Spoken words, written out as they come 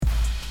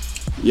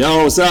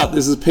Yo, what's up?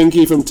 This is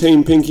Pinky from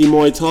Team Pinky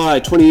Muay Thai.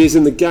 20 years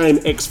in the game,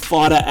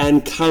 ex-fighter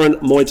and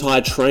current Muay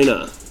Thai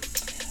trainer.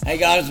 Hey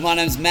guys, my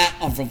name's Matt.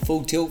 I'm from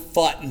Full Tilt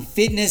Fight and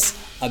Fitness.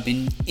 I've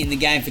been in the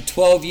game for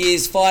 12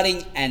 years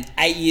fighting and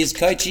 8 years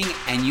coaching,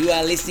 and you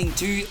are listening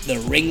to the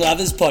Ring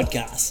Lovers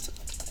Podcast.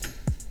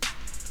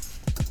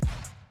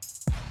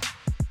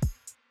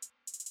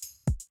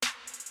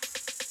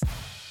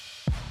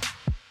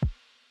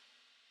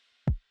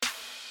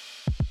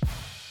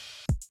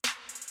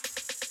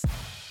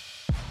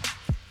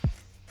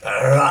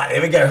 Alright,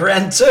 here we go,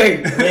 round two.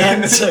 We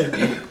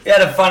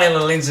had a funny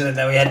little incident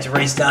that we had to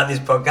restart this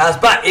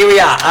podcast, but here we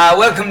are.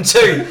 Welcome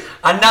to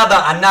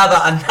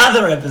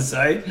another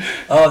episode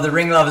of the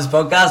Ring Lovers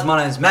Podcast.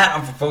 My name's Matt,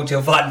 I'm from Full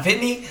Tilt Fight and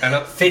Fitness.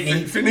 And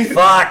Fitney.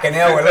 Fucking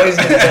hell, we're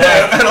losing it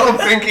today. And I'm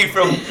Pinky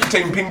from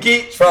Team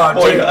Pinky. From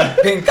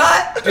Team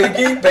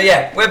Pinky. But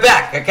yeah, we're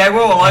back, okay?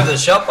 We're all over the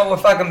shop, but we're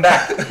fucking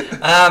back.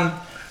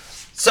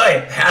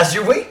 So, how's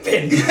your week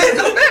been?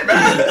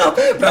 Not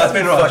bad, bro. It's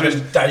been right.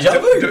 Just deja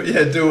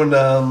vu. Doing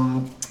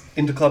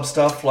interclub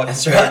stuff, like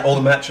right. all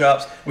the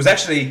matchups. It was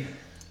actually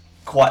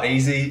quite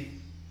easy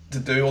to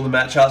do all the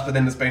matchups, but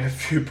then there's been a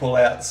few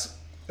pullouts.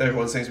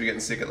 Everyone seems to be getting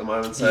sick at the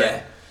moment, so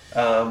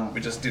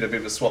we just did a bit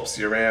of a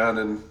swapsy around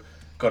and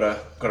got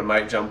a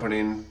mate jumping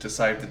in to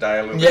save the day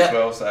a little bit as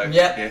well. So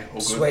yeah, all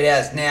good. Sweet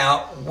as.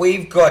 Now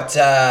we've got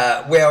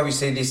where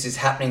obviously this is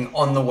happening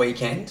on the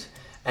weekend.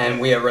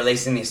 And we are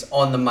releasing this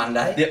on the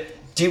Monday. Yep.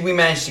 Did we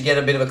manage to get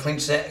a bit of a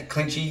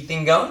clinchy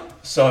thing going?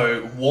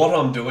 So what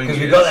I'm doing is...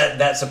 Because we got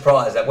that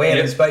surprise that we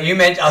hadn't spoken. You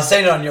mentioned, I've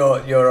seen it on your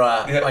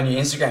on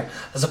your Instagram.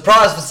 A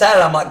surprise for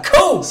Saturday. I'm like,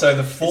 cool. So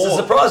the four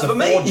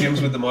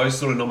gyms with the most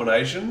sort of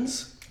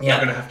nominations are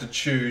going to have to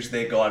choose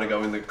their guy to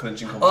go in the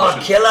clinching competition.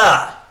 Oh,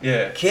 killer.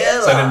 Yeah.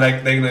 Killer. So then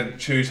they're going to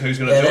choose who's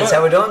going to do it. Yeah, that's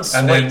how we're doing.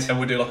 Sweet. And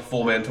we do like a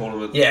 4-man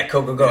tournament. Yeah,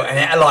 cool. Yeah.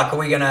 And like, are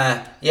we going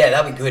to... Yeah,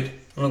 that'd be good.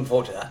 I'm looking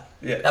forward to that.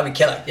 Yeah, that'd be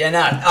killer. Yeah,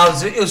 no,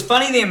 it was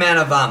funny the amount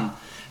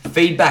of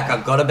feedback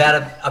I got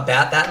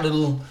about that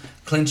little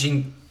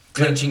clinching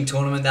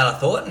tournament that I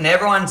thought, and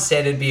everyone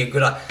said it'd be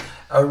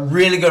a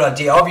really good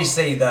idea.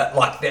 Obviously, the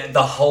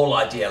whole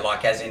idea,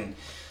 like as in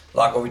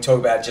like what we talk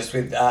about just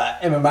with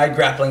MMA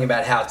grappling,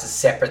 about how it's a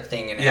separate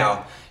thing and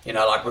how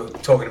like we were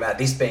talking about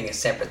this being a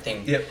separate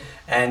thing. Yep.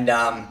 And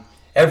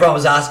everyone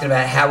was asking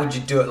about how would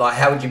you do it, like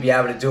how would you be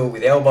able to do it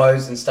with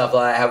elbows and stuff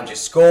like that? How would you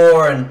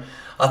score? And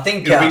I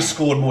think it'll be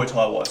scored Muay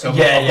Thai wise. So I've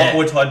got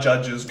Muay Thai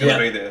judges going to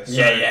be there. So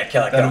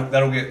killer.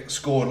 That'll get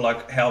scored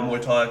like how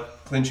Muay Thai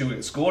clinching will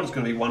get scored. It's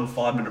going to be 1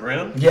 5-minute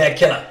round. Yeah,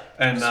 killer.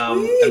 And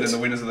then the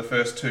winners of the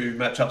first 2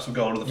 matchups will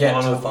go on to the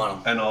final. To the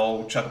final. And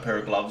I'll chuck a pair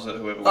of gloves at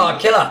whoever wins. Oh,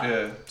 killer.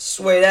 Yeah.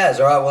 Sweet as.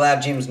 All right, well, our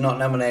gym's not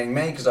nominating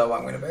me because I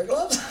won't win a pair of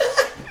gloves.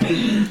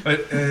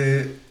 But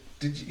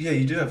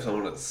you do have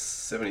someone that's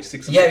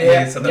 76.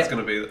 Yeah. So that's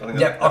going to be...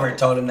 I've already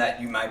told him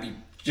that you maybe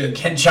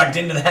get chucked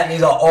into that, and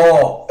he's like,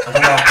 oh. And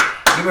I'm like,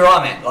 you'll be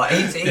right, man. Like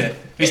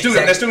they're still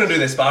going to do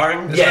their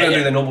sparring. They're still going to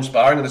do their normal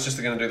sparring, and it's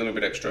just going to do the little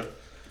bit extra.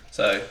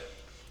 So,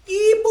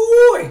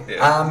 boy.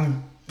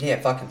 Yeah.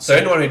 Fucking. So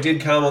anyone who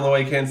did come on the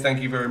weekends,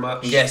 thank you very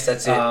much. Yes,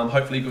 that's it.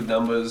 Hopefully, good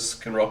numbers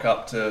can rock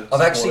up to.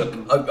 I've actually,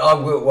 I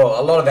will.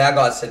 Well, a lot of our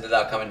guys said that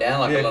they're coming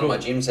down. Like a lot of my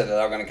gym said that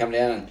they were going to come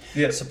down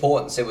and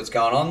support and see what's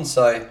going on.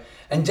 So,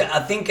 and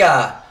I think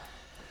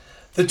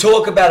the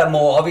talk about it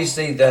more.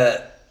 Obviously,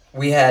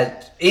 we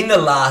had in the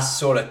last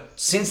sort of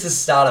since the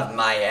start of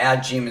May, our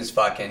gym is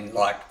fucking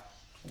like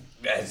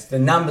as the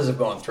numbers have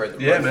gone through the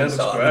roof, man,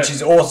 great. which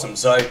is awesome.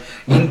 So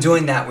in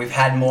doing that, we've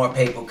had more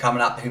people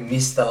coming up who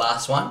missed the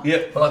last one.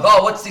 Yep. We're like,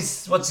 oh, what's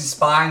this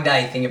sparring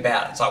day thing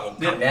about? It's like, well,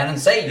 come down and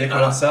see. Yeah,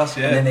 come on, sus,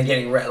 And then they're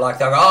getting they're like,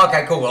 oh,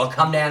 okay, cool. Well, I'll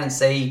come down and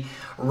see,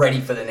 ready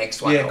for the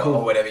next one,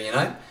 or whatever,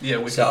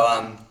 Yeah.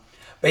 So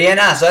but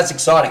yeah, so that's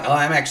exciting.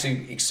 I am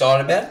actually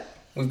excited about it.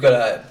 We've got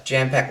a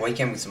jam-packed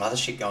weekend with some other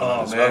shit going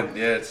on as well.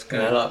 Yeah, it's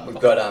good. We've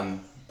got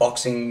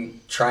boxing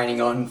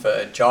training on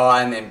for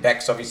Jai, and then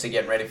Beck's obviously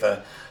getting ready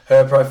for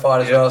her pro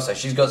fight as well. So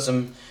she's got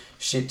some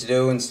shit to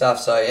do and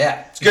stuff. So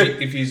yeah, it's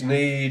good. If you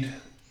need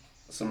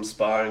some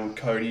sparring,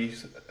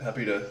 Cody's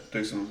happy to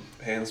do some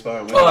hand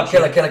sparring. Oh,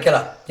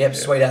 killer. Yep,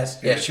 sweet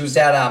as. Yeah, she was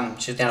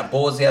out. She was down at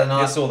Boards the other night.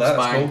 Yeah, I saw that.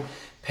 That's cool.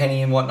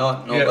 Penny and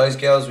whatnot, and all those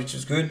girls, which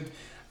was good.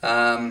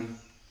 Yeah,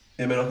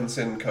 man, I can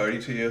send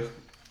Cody to you.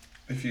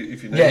 If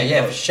you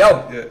need for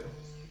sure.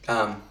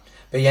 Yeah.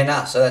 But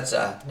yeah, so that's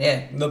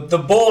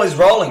the ball is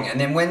rolling, and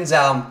then when's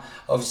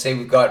obviously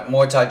we've got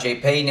Muay Thai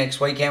GP next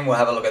weekend. We'll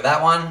have a look at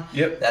that one.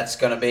 Yep. That's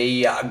going to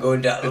be a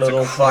good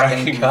little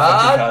fucking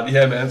card.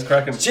 Yeah, man, it's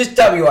cracking. It's just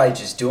WA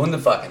just doing the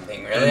fucking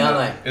thing, really,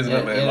 aren't they? Isn't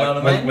it, man? You know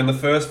what I mean? When the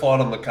first fight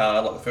on the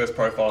card, like the first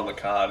profile on the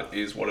card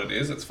is what it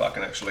is, it's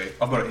fucking actually...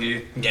 I've got it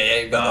here.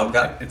 Yeah, you've got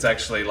it. It's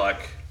actually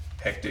like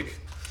hectic.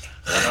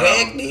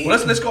 Hectic.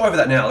 Well, let's go over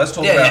that now. Let's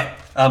talk about...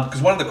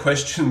 Because one of the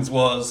questions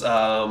was...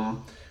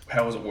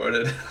 how was it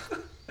worded?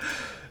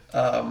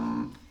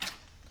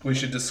 We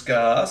should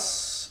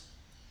discuss...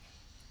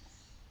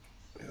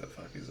 Where the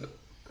fuck is it?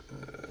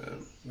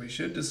 We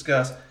should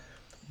discuss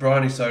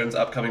Bryony Soden's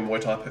upcoming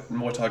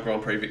Muay Thai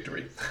Grand Prix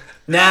victory.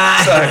 Nah.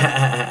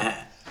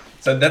 So,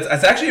 So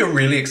that's actually a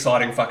really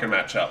exciting fucking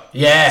matchup.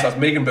 Yeah. So it's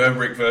Megan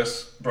Burbrick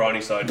versus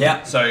Bryony Sodin.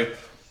 Yeah. So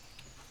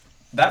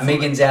that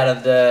Megan's out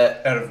of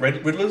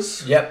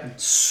Riddlers. Yep.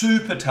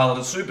 Super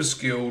talented, super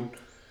skilled,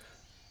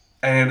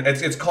 and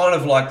it's kind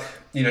of like,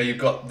 you know, you've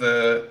got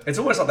it's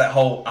almost like that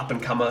whole up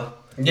and comer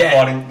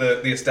fighting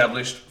the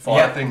established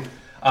fighter thing.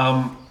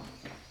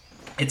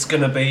 It's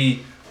gonna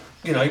be,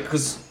 you know,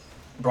 because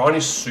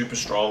Bryony's super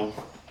strong.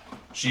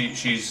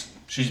 She's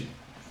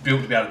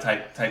built to be able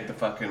to take the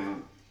fight,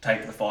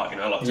 you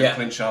know, like to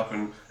clinch up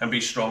and be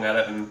strong at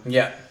it and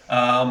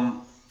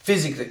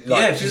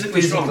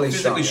physically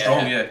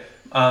strong. Yeah.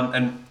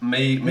 And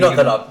Megan, not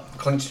that I've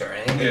clinched her or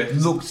anything. Yeah. It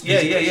looks strong,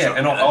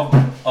 and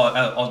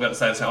I was about to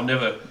say the same. I've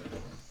never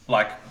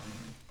like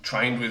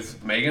trained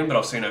with Megan, but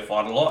I've seen her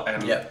fight a lot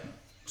and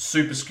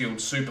super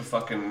skilled, super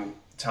fucking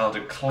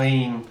talented,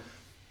 clean,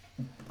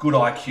 good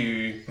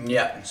IQ.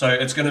 Yeah. So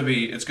it's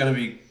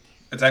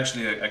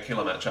actually a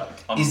killer matchup.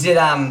 Is it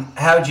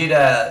how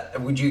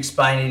would you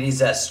explain it?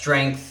 Is a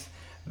strength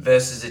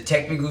versus a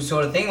technical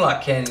sort of thing?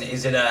 Like,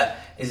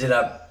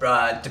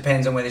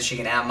 depends on whether she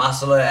can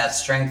out-muscle her,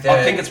 out-strength her.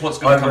 I think it's what's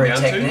going to come down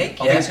technique,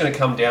 to. I think it's going to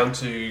come down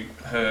to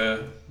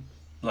her,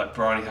 like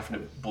Bryony having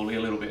to bully a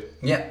little bit.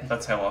 Yeah.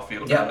 That's how I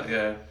feel about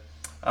it.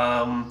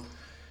 Yeah.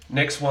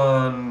 Next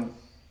one.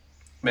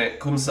 Man,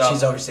 Kumsa.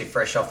 She's obviously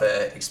fresh off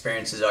her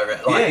experiences over it.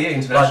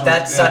 International. Like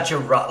that's such a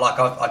like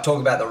I talk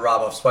about the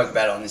rub. I've spoken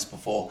about it on this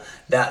before.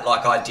 That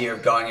like idea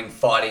of going and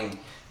fighting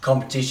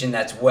competition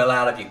that's well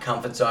out of your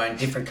comfort zone,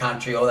 different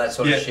country, all that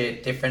sort of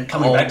shit. Different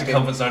coming back to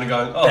comfort zone and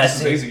going, this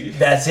is easy.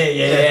 That's it.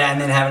 Yeah.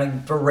 And then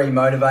having to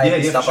remotivate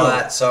and stuff like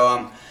that.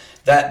 So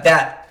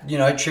that you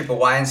know, trip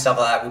away and stuff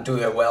like that will do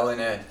her well in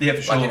her in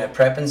her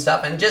prep and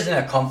stuff, and just in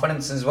her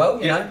confidence as well.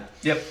 You know.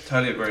 Yep,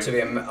 totally agree. To be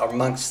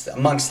amongst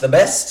the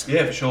best.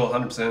 Yeah, for sure,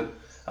 100%.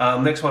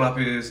 Next one up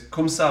is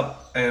Kumsab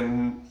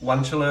and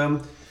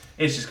Wanchalerm.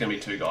 It's just going to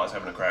be two guys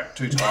having a crack.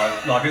 Two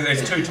ties. Like,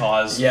 it's two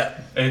ties. Yeah.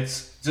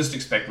 It's just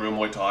expect real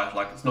Muay Thai.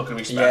 Like, it's not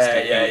going to be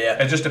spastic.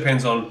 Yeah. It just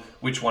depends on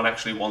which one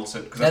actually wants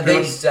it. Are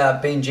these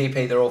being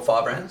GP, they're all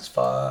 5 rounds?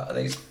 Are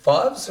these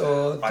 5s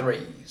or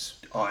 3s?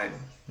 I'm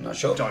not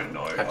sure. Don't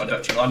know. Whether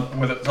it's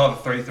either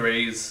 3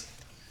 3s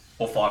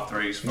or 5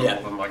 3s for all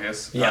of them, I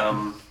guess.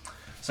 Yeah.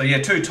 So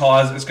yeah, 2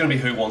 ties. It's going to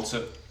be who wants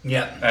it.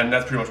 Yeah. And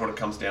that's pretty much what it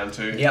comes down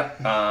to.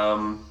 Yep.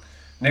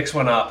 Next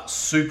one up,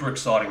 super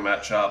exciting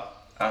matchup.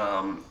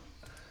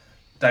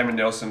 Damon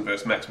Nelson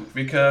versus Max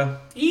McVicker.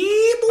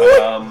 Yeah,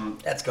 boy.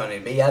 That's going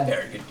to be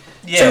very good.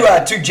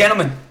 Yeah. Two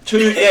gentlemen.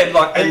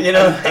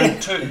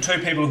 And two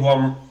people who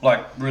I'm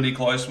like really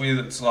close with.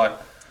 It's like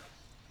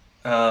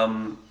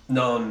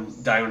known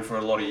Damon for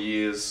a lot of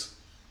years.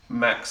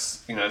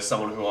 Max, you know,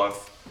 someone who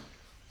I've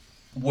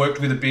worked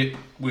with a bit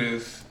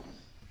with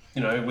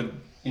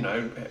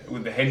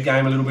the head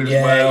game a little bit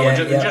as well.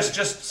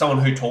 Just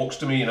someone who talks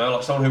to me, you know,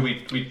 like someone who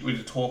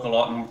we talk a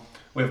lot and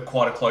we have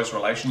quite a close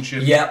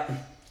relationship. Yep.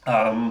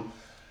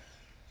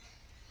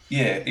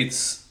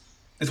 It's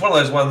one of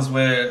those ones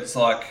where it's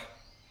like,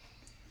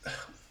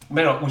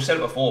 man, we've said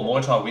it before,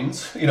 Muay Thai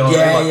wins. You know what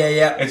I mean?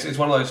 Yeah. It's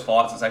one of those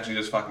fights that's actually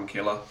just fucking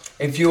killer.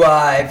 If you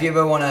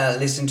ever want to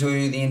listen to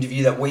the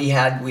interview that we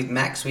had with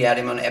Max, we had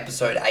him on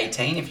episode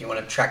 18. If you want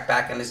to track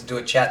back and listen to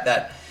a chat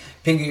that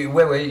Pinky,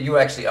 where were you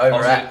actually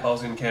over at? I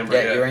was in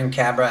Canberra. Yeah, you're in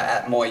Canberra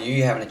at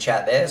Moyu having a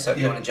chat there. So if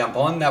you want to jump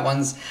on, that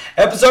one's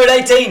episode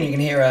 18. You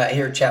can hear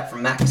a chat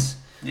from Max.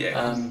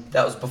 Yeah.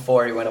 That was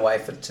before he went away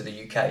to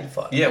the UK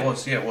fight. Yeah, it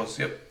was. Yep.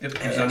 He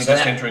was only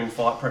just entering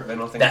fight prep then,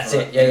 I think. That's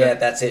it. Yeah,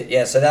 that's it.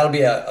 Yeah, so that'll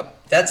be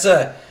that's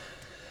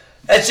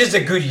just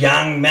a good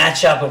young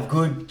matchup of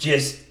good,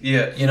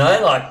 you know,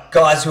 like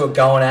guys who are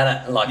going at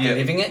it and like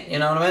living it. You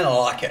know what I mean? I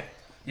like it.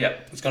 Yeah.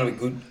 It's going to be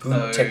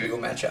good technical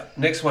matchup.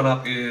 Next one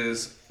up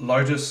is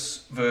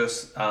Lotus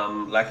versus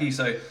Lackey.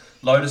 So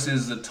Lotus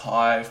is the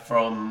Thai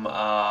from the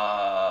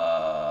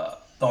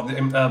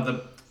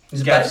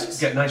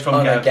Gavs. No, he's from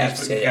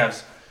Gavs.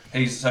 Gavs.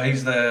 He's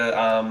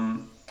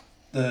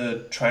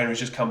the trainer who's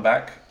just come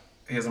back.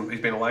 He's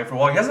been away for a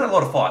while. He hasn't had a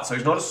lot of fights, so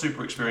he's not a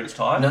super experienced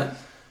Thai. No.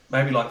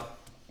 Maybe like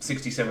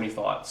 60, 70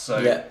 fights.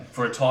 So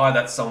for a Thai,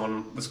 that's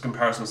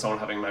comparison to someone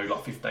having maybe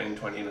like 15,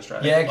 20 in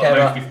Australia. Yeah, okay,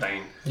 like maybe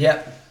 15.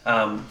 Yeah.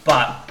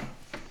 But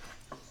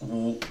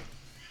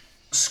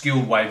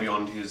skilled way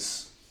beyond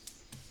his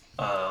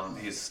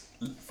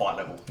fight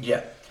level.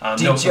 Yeah.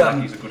 Nelson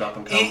Lackey's a good up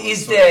and comer.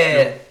 Is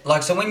there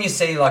so when you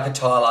see like a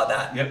Thai like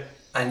that, yep,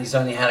 and he's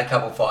only had a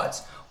couple of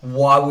fights,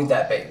 why would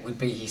that be? Would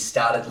be he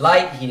started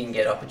late, he didn't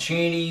get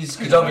opportunities?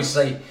 Because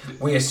obviously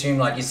we assume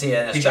like you see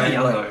an Australian. He's only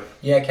young though.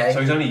 Yeah, okay. So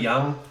he's only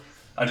young.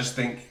 I just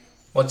think.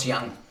 What's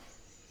young?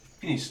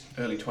 In his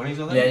early 20s, I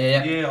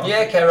think.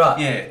 Yeah, okay, right.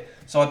 Yeah.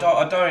 So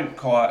I don't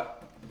quite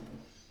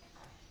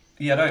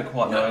know.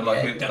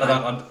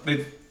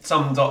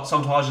 Some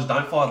Thais just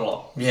don't fight a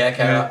lot. Yeah,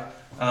 okay, right.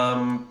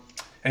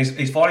 And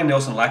he's fighting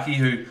Nelson Lackey,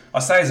 who I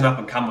say is an up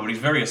and comer, but he's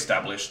very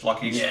established. Like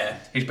he's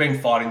been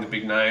fighting the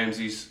big names.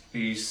 He's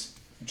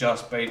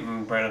just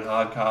beaten Brandon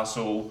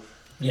Hardcastle.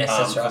 Yes,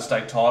 that's right. For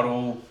state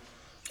title.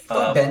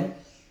 Ben. Did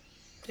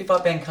he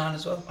fight Ben Khan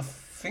as well? I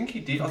think he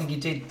did. I think he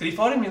did. Did he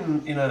fight him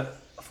in a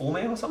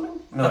 4-man or something?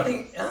 No. I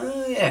think,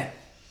 yeah.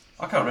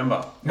 I can't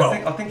remember. Well,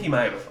 I think he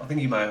may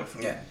have.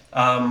 Yeah.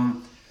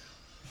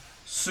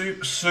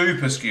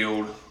 Super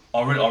skilled.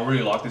 I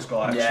really like this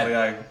guy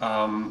actually.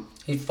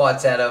 He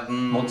fights out of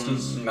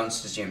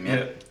Monsters Gym,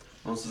 yeah.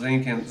 Monsters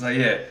Inc. And so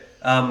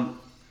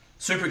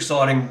super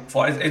exciting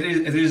fight.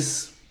 It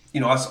is.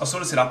 You know, I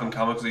sort of set up and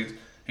come because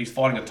he's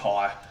fighting a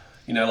Thai.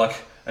 You know, like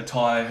a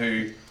Thai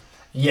who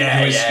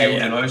is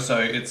skilled. You know, so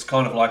it's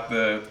kind of like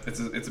it's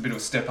a bit of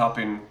a step up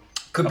in.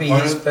 Could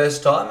opponent. be his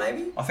first time,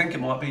 maybe. I think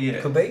it might be.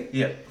 Yeah. Could be.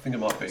 Yeah, I think it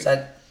might be.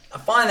 So I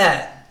find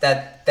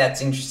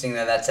that's interesting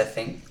that's a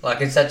thing. Like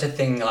it's such a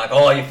thing. Like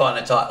you're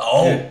fighting a Thai.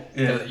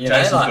 Yeah. You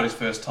Jason's know, got his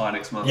first Thai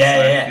next month.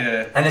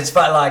 Yeah. And it's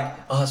like,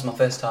 it's my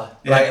first Thai.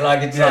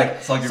 Yeah. It's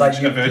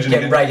like you're a virgin you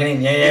again. get breaking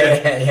in. Yeah.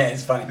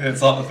 It's funny. Yeah,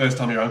 it's like the first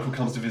time your uncle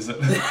comes to visit.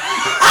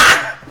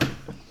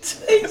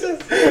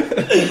 Jesus.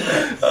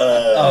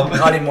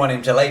 I didn't want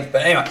him to leave,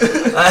 but anyway.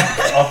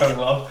 I fell in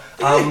love.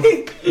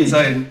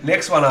 So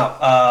next one up,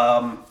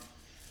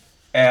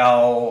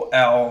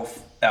 our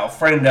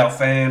friend, our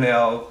fan,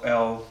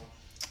 our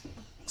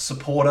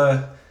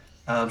supporter,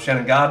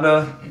 Shannon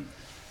Gardner,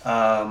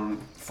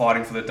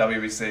 fighting for the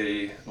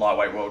WBC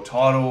lightweight world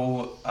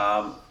title.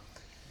 I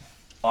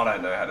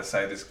don't know how to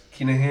say this.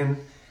 Kinahan,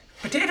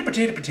 potato.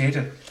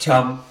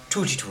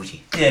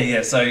 Tutti.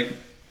 Yeah. So.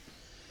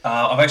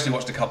 I've actually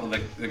watched a couple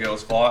of the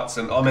girls' fights,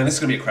 and this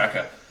is gonna be a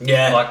cracker.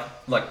 Yeah.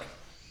 Like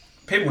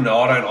people know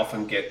I don't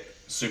often get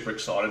super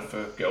excited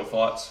for girl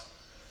fights,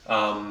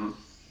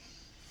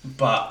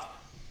 but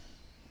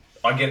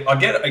I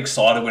get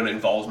excited when it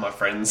involves my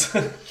friends.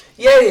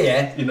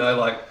 Yeah. You know,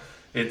 like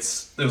it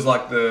was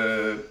like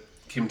the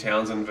Kim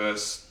Townsend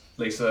versus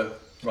Lisa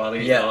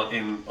Riley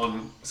on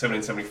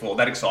 1774.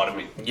 That excited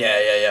me.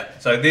 Yeah.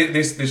 So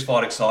this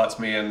fight excites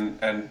me,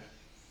 and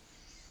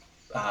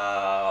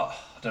I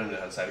don't know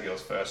how to say the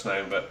girl's first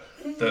name, but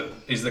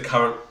is the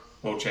current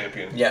world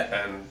champion.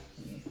 Yeah. And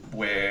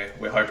we're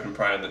hoping and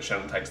praying that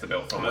Shannon takes the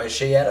belt from her. Where's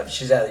she out of?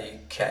 She's out of the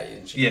UK,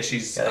 isn't she? Yeah,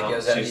 she's out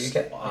of the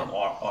UK.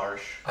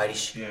 Irish.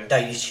 Irish. Yeah.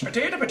 Danish.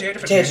 Potato.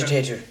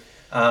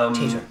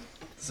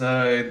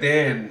 So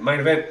then, main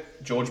event,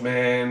 George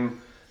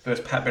Mann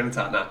versus Pat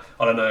Benatar. Nah,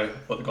 I don't know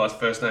what the guy's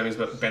first name is,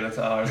 but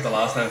Benatar is the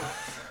last name.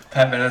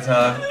 Pat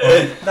Benatar.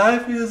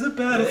 Life is a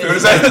battlefield.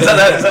 Is that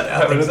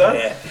Pat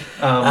Benatar?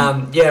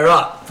 Yeah,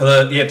 right.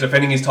 For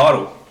defending his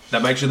title.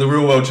 That makes you the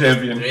real world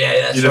champion.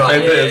 Yeah, that's you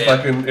right. It.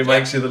 It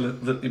makes you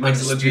it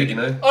makes it legit, you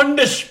know.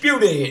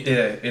 Undisputed.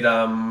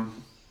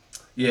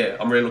 Yeah.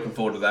 I'm really looking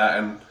forward to that,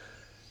 and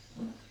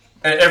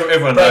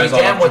everyone knows.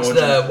 Dan,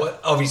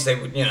 obviously,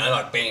 you know,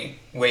 like being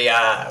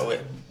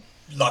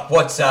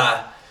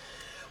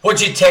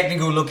what's your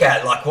technical look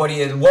at? Like,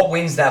 what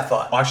wins that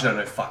fight? I actually don't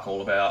know fuck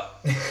all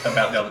about the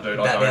other dude.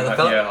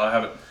 I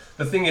haven't.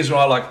 The thing is,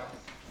 right, like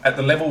at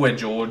the level where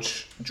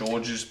George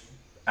is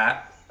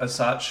at as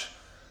such,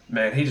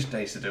 man, he just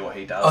needs to do what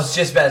he does. I was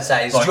just about to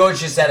say, George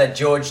just said that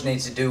George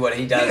needs to do what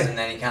he does, and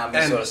then he can't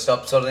be sort of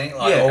stopped, sort of thing.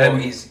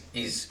 Like,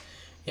 he's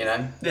you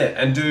know. Yeah,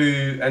 and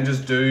do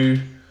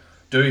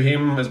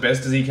him as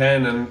best as he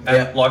can, and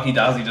like he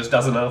does, he just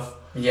does enough.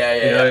 Yeah.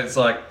 You know, it's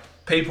like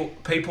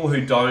people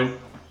who don't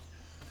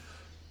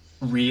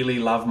really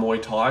love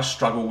Muay Thai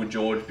struggle with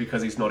George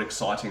because he's not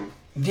exciting.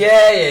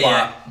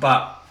 Yeah.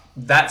 But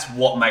that's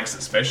what makes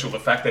it special. The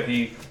fact that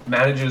he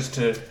manages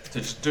to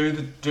just do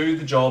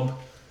the job,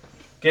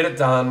 get it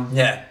done.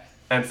 Yeah.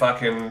 And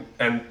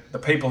the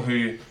people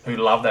who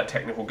love that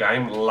technical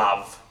game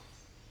love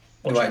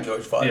the way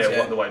George fights.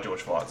 Yeah, the way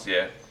George fights.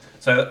 Yeah.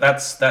 So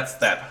that's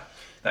that.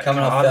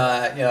 Coming off,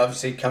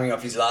 obviously coming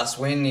off his last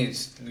win,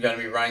 he's going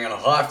to be running on a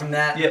high from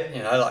that. Yep.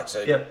 You know, like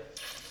so. Yep.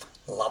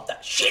 Love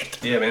that shit.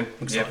 Yeah, man.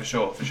 Yeah, for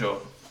sure.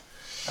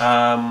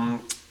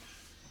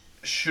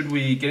 Should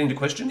we get into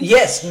questions?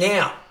 Yes.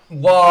 Now,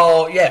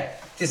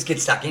 just get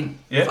stuck in.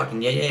 Yeah.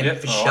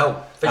 For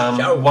sure.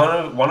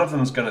 One of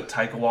them's going to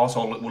take a while,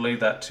 so we'll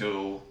leave that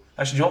till.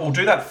 Actually, you know what? We'll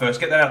do that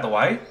first. Get that out of the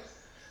way.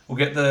 We'll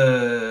get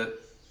the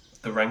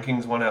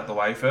rankings one out of the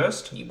way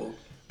first. You will.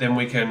 Then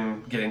we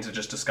can get into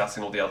just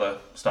discussing all the other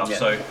stuff. Yeah.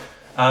 So,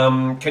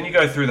 can you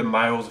go through the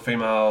males and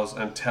females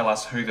and tell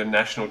us who the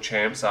national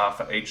champs are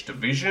for each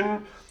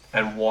division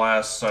and why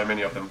are so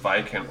many of them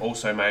vacant?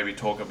 Also, maybe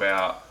talk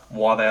about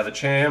why they are the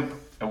champ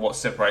and what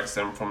separates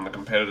them from the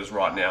competitors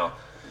right now.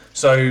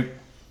 So,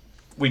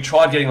 we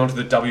tried getting onto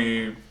the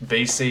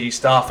WBC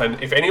stuff, and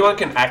if anyone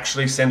can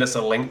actually send us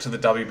a link to the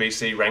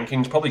WBC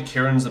rankings, probably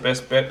Kieran's the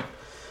best bet.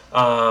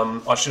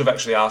 I should have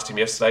actually asked him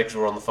yesterday because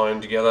we were on the phone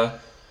together.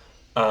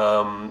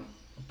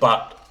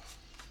 But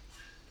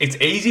it's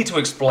easy to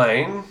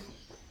explain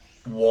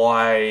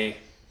why.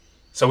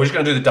 So we're just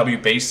going to do the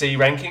WBC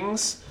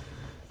rankings.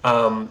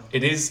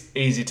 It is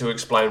easy to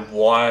explain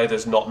why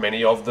there's not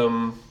many of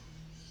them.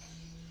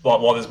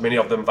 Why there's many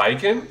of them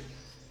vacant,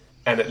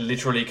 and it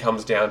literally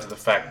comes down to the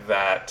fact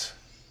that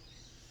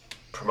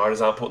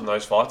promoters aren't putting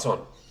those fights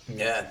on.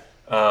 Yeah.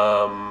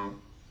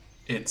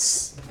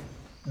 It's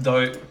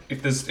though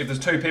if there's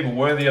two people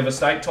worthy of a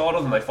state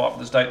title, then they fight for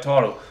the state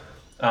title.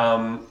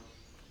 I'm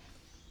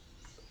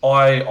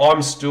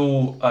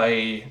still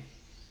a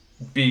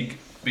big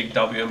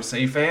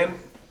WMC fan,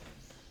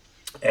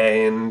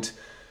 and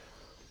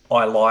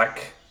I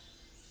like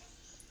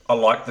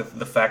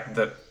the fact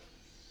that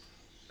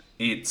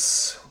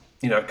it's,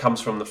 you know, it comes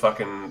from the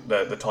fucking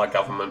the Thai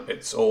government.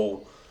 It's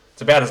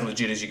about as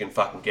legit as you can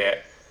fucking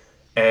get,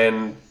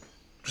 and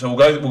so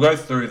we'll go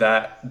through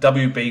that.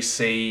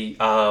 WBC,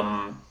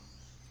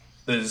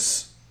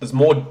 there's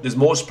more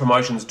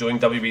promotions doing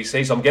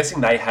WBC, so I'm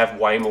guessing they have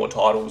way more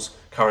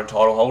current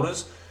title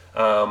holders.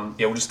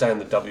 We'll just stay in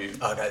the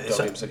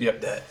WBC.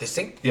 Yep. This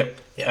thing. Yep.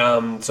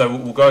 So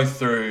we'll go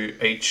through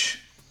each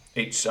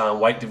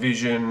weight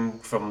division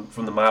from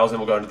the males, then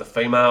we'll go into the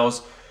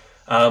females.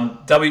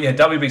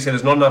 WBC,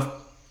 there's not enough.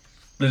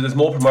 There's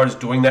more promoters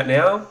doing that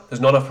now. There's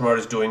not enough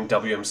promoters doing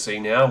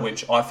WMC now,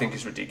 which I think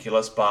is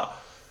ridiculous. But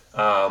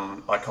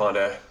I kind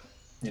of,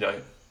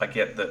 I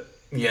get that.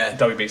 Yeah.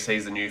 WBC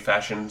is the new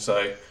fashion,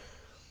 so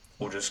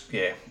we'll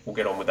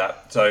get on with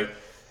that. So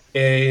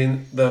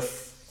in the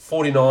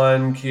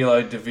 49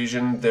 kilo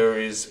division,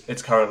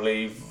 it's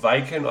currently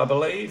vacant, I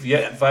believe.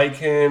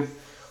 Vacant.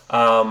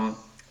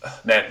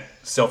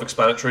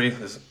 Self-explanatory.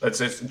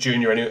 It's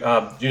junior,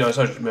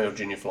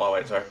 junior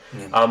flyweight. Sorry.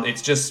 Yeah.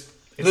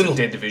 It's a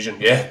dead division.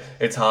 Yeah,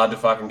 it's hard to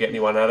fucking get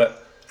anyone at it.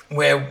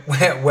 We're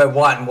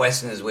white and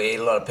Westerners. We eat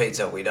a lot of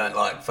pizza. We don't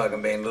like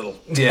fucking being little.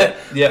 Yeah.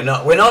 We're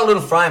not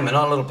little frame. We're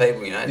not little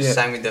people. It's the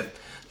same with the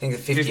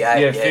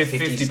 58.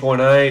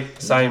 50.8.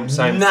 Same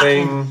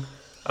thing.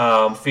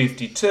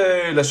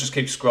 52. Let's just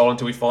keep scrolling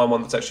until we find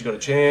one that's actually got a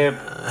champ.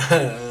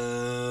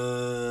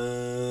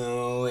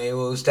 We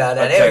will start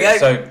at there we go.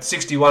 So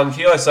 61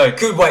 kilo. So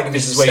good weight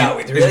division to start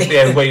with,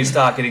 really. Where you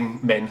start getting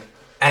men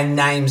and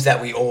names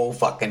that we all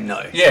fucking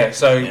know. Yeah.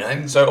 So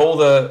so all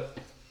the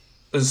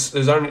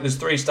there's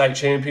 3 state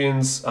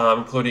champions,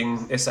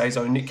 including SA's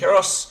own Nick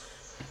Keros.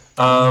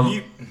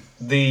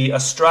 The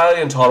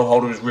Australian title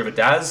holder is River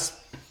Daz.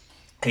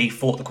 He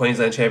fought the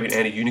Queensland champion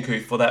Andy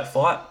Unicu for that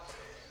fight.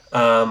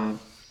 On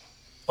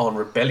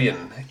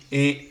Rebellion,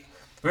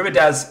 River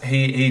Daz,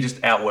 he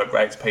just outwork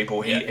rates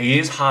people. He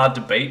is hard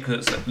to beat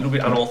because it's a little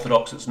bit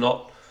unorthodox. It's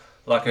not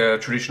like a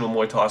traditional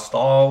Muay Thai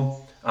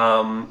style.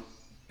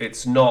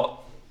 It's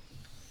not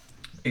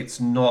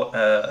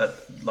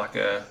like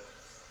a.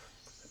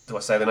 Do I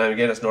say the name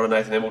again? It's not a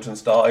Nathan Hamilton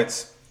style.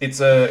 It's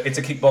a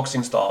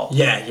kickboxing style.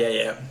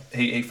 Yeah.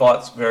 He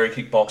fights very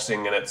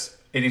kickboxing, and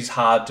it is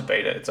hard to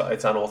beat it.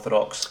 It's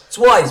unorthodox. It's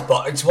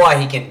why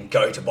he can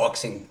go to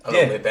boxing a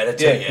little bit better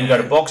too. Yeah, he can go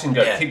to boxing,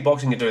 to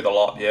kickboxing, you do the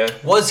lot. Yeah.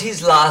 Was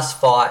his last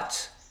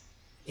fight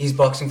his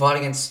boxing fight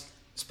against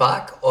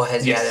Spark, or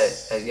has he had a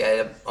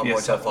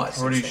Muay Thai fight?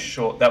 I'm pretty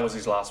sure that was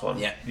his last one.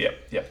 Yeah.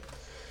 Yep.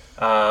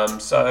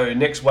 So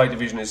next weight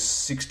division is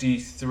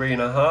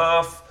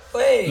 63.5.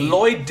 Hey.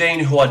 Lloyd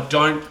Dean, who I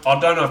don't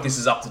know if this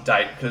is up to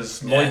date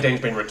because Lloyd Dean's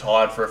been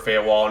retired for a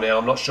fair while now.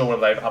 I'm not sure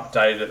whether they've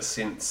updated it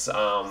since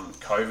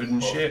COVID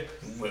and shit.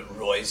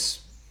 Roy's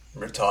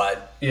retired.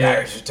 Yeah.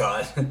 Barry's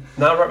retired.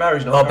 No,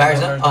 Barry's not. Oh,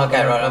 Barry's not? Oh,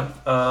 okay, right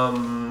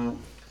on.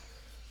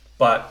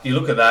 But you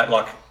look at that,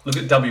 look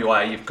at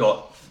WA. You've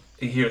got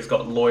here. It's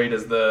got Lloyd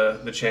as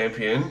the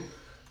champion.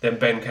 Then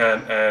Ben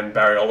Cant and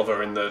Barry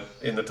Oliver in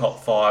the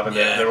top 5, and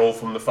they're all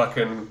from the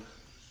fucking.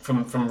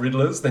 From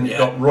Riddlers, then you've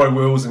got Roy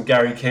Wills and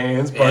Gary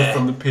Cairns, both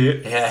from the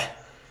pit. Yeah.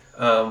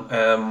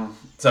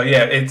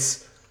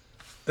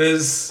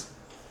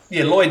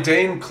 Lloyd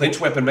Dean, clinch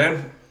weapon,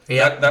 man.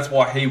 Yeah. That's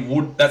why he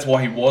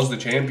was the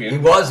champion. He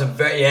was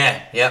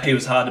He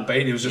was hard to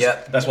beat. He was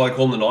just that's why they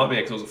call him the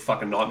Nightmare, because it was a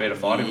fucking nightmare to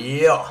fight him.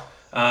 Yeah.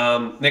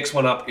 Next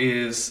one up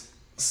is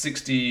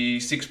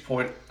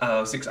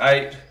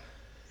 66.68.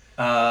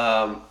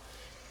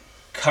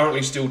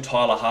 Currently still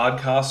Tyler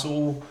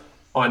Hardcastle.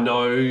 I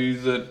know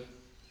that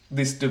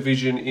this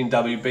division in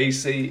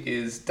WBC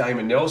is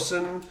Damon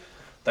Nelson.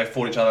 They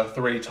fought each other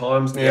 3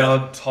 times now.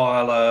 Yeah.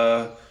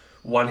 Tyler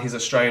won his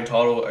Australian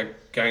title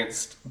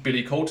against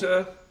Billy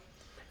Coulter.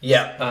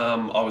 Yeah.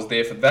 I was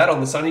there for that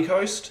on the sunny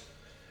coast.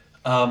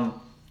 Tyler's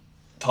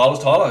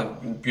Tyler.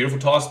 Beautiful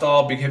Thai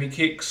style, big heavy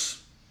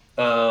kicks.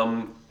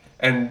 And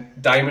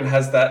Damon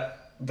has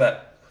that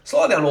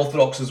slightly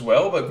unorthodox as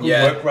well, but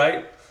good work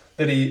rate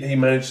that he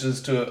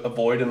manages to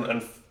avoid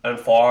and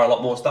fire a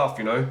lot more stuff,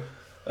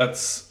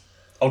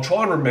 I'll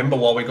try and remember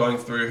while we're going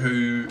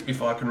through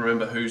if I can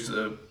remember who's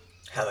the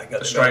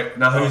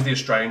who's the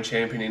Australian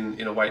champion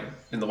in the weight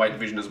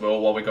division as well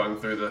while we're going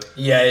through the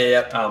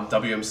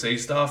WMC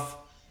stuff.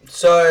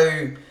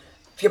 So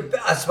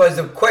I suppose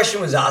the question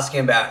was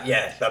asking about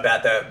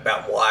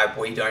why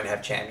we don't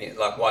have champions,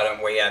 like why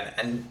don't we have,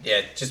 and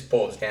it just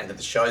boils down to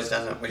the shows,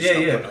 doesn't it? We're just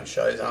not putting on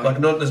shows,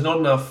 there's not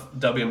enough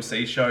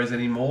WMC shows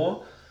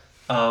anymore.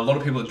 A lot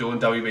of people are doing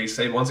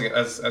WBC. Once again,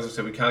 as I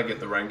said, we can't get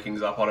the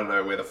rankings up. I don't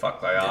know where the fuck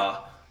they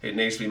are. It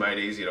needs to be made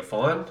easier to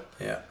find.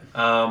 Yeah.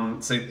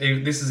 So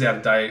this is out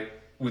of date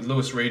with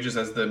Lewis Regis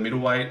as the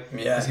middleweight.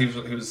 Yeah. Because he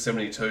was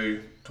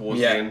 72 towards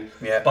the end.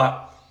 Yeah.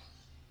 But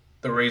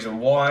the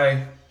reason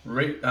why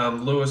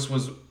Lewis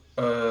was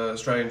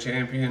Australian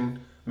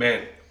champion,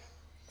 man,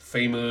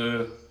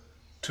 femur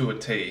to a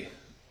T.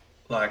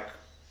 Like,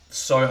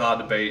 so hard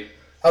to beat.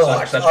 I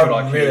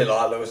really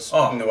like Lewis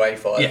in the way he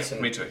fights. Yeah,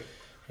 me too.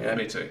 Yeah.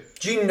 Me too.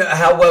 Do you know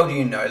how well do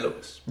you know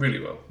Lewis? Really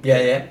well.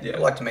 Yeah. I'd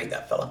like to meet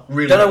that fella.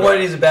 Really don't know well. what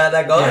it is about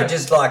that guy.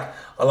 Just like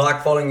I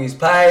like following his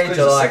page. He's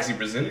a sexy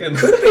Brazilian.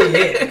 Could be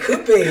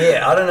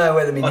it. I don't know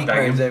whether my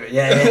nickname's ever.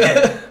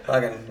 Yeah.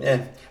 Fucking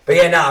yeah. But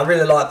yeah, no, I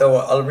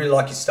really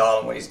like his style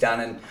and what he's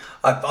done, and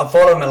I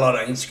follow him a lot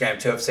on Instagram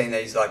too. I've seen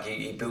that he's like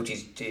he built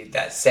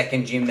that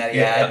second gym that he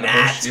had. And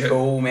that's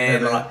cool,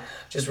 man. Like,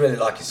 just really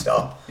like his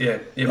style. Yeah,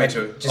 me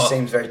too. Just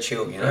seems very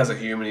chill, you know. As a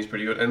human, he's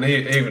pretty good, and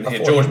even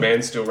here, George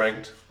Mann's still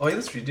ranked. Oh, yeah,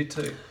 that's what you did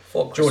too.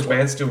 George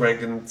Mann's still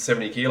ranked in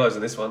 70 kilos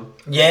in this one.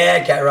 Yeah,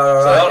 okay,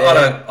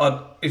 right.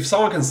 So if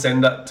someone can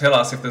tell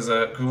us if there's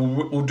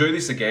we'll do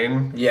this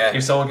again. Yeah.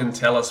 If someone can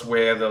tell us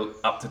where the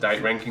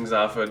up-to-date rankings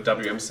are for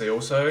WMC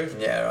also.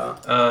 Yeah,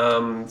 right.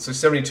 So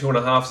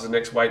 72.5 is the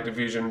next weight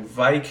division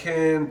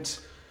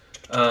vacant.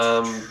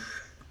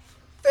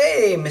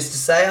 Hey, Mr.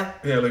 Sayer.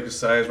 Yeah, Lucas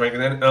Sayer's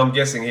ranking that, and I'm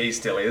guessing he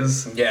still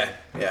is. Yeah.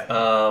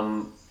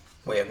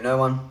 We have no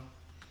one.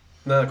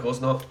 No, of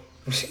course not.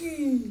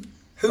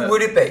 Who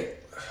would it be?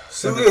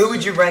 Who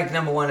would you rank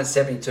number one at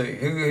 72?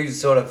 Who's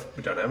sort of...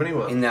 We don't have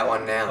anyone. In that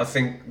one now. I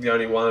think the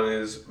only one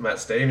is Matt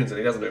Stevens, and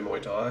he doesn't do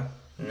Muay Thai.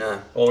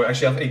 No. Or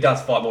actually, I think he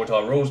does fight Muay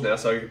Thai rules now,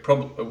 so it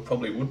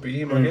probably would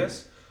be him, I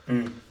guess.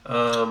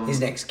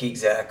 His next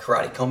gig's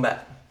Karate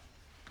Combat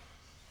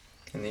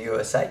in the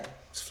USA.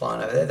 It's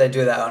flying over there. They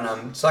do that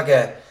on... It's like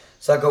a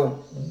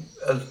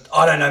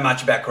I don't know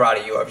much about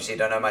karate. You obviously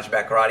don't know much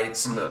about karate.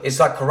 It's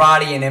like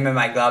karate and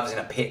MMA gloves in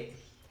a pit.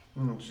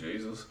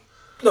 Jesus.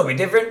 A little bit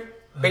different.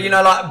 But,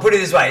 like, put it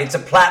this way, it's a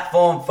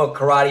platform for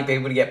karate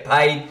people to get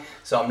paid,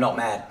 so I'm not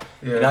mad.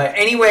 Yeah.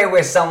 Anywhere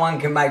where someone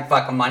can make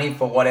fucking money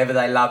for whatever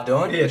they love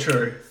doing. Yeah,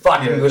 true.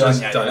 Fucking good on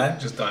you,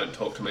 Just don't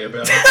talk to me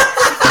about it.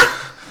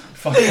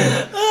 Fucking,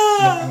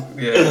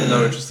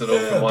 no interest at all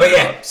from my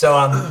part.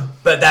 So,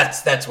 but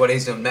that's what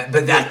he's doing.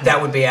 But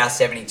that would be our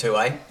 72,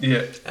 eh?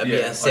 Yeah. That'd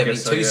be our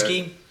 72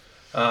 ski.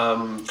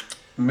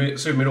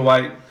 Super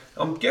middleweight,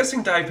 I'm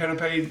guessing Dave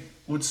Penapede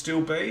would still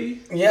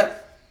be.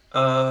 Yep.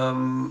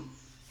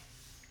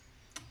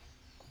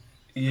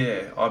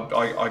 Yeah,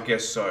 I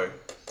guess so.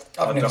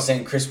 I've never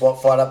seen Chris Watt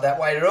fight up that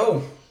weight at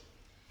all.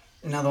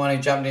 Another one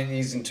who jumped in,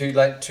 he's in two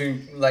weight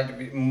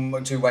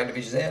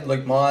divisions there.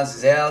 Luke Myers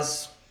is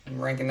ours,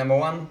 ranking number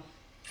one.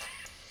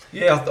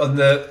 Yeah,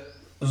 there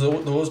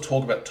was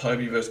talk about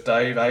Toby versus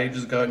Dave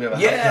ages ago. Never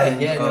happened.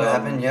 Yeah, never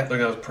happened. Yeah, I think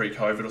that was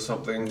pre-COVID or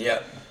something.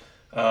 Yeah.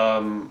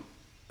 I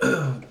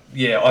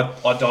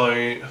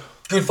don't.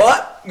 Good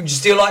fight. Would you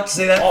still like to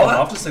see that fight? I'd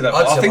love to see that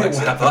fight. I think it will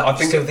happen. I'm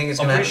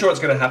pretty sure it's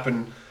going to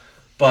happen.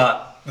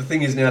 But the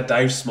thing is now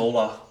Dave's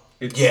smaller.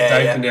 Dave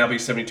can now be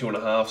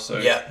 72.5.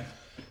 So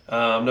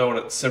no one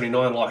at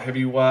 79 light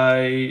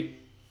heavyweight.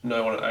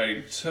 No one at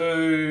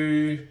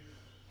 82.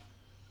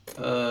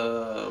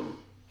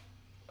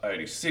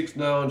 86.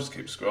 No, just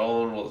keep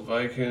scrolling. Well, it's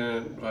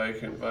vacant.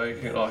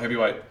 Oh,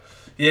 heavyweight.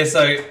 Yeah.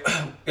 So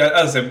as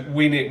I said,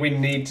 we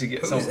need to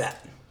get someone. Who's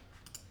that?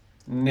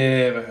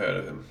 Never heard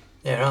of him.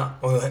 Yeah, right.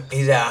 Well,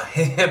 he's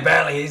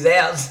apparently he's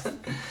ours.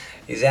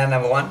 He's our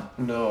number one.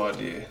 No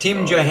idea.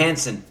 Tim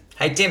Johansson.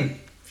 Hey, Tim,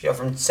 if you're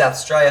from South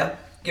Australia,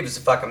 give us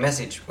a fucking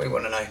message. We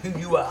want to know who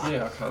you are.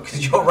 Yeah, I can't.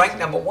 Because you're ranked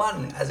number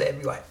one as a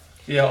heavyweight.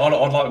 Yeah, I'd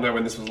like to know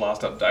when this was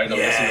last updated. I'm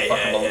guessing a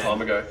fucking long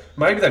time ago.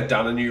 Maybe they've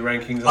done a new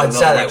rankings on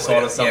another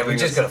website or something. Yeah, we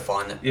just got to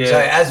find it. Yeah. So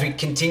as we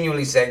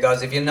continually say,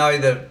 guys, if you know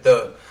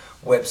the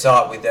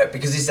website with that,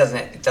 because this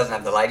doesn't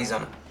have the ladies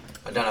on it.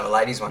 I don't have a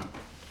ladies one.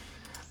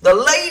 The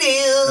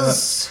ladies.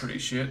 That's pretty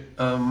shit.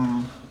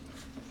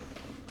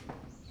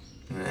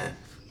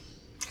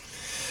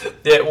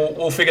 Yeah,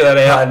 we'll figure that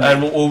out,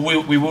 and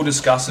we will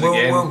discuss it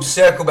again. We'll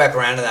circle back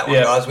around to that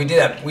one, guys. We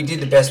did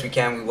the best we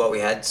can with what we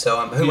had.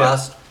 So who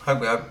asked?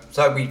 Hope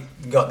we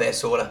got there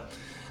sort of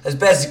as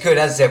best as could.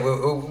 As I said,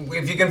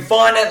 if you can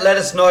find it, let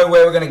us know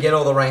where we're going to get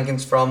all the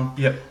rankings from.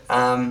 Yep.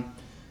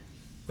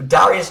 Would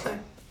Darius know?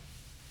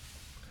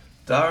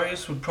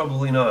 Darius would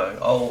probably know.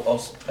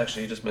 I'll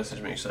actually, he just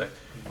messaged me, so.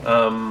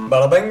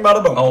 Bada bing,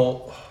 bada boom.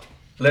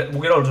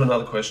 We'll get on to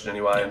another question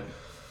anyway.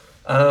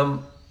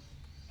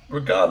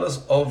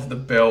 Regardless of the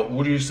belt,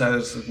 would you say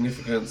the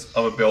significance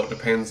of a belt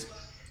depends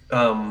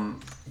on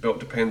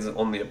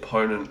the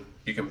opponent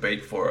you can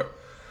beat for it?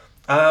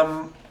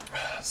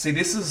 See,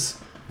 this is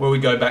where we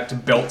go back to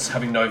belts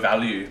having no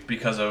value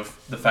because of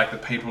the fact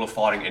that people are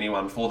fighting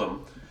anyone for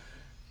them.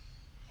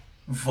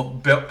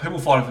 People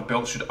fighting for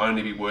belts should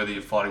only be worthy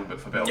of fighting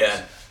for belts.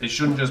 Yeah. It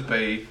shouldn't just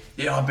be,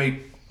 I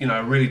beat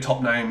a really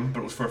top name,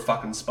 but it was for a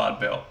fucking spud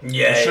belt.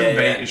 Yeah, it shouldn't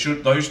be. It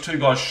should. Those two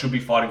guys should be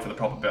fighting for the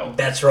proper belt.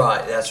 That's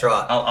right.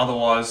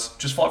 Otherwise,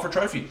 just fight for a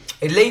trophy.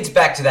 It leads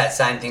back to that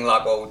same thing,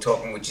 like what we're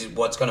talking, which is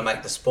what's going to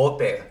make the sport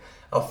better.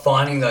 Of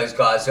finding those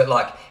guys that,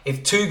 like,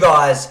 if two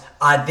guys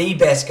are the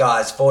best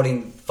guys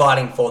fighting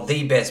for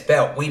the best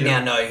belt, we now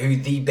know who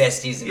the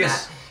best is in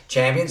that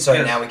champion. So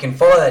now we can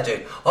follow that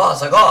dude.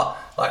 It's like,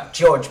 like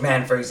George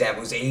Mann, for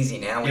example, is easy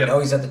now. We Yep. know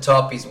he's at the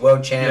top. He's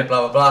world champ. Yep.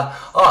 Blah blah blah.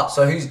 Oh,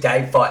 so who's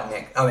Dave fighting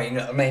next?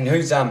 I mean,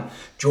 who's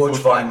George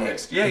fighting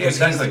next? Yeah, Because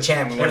exactly. he's the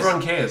champ.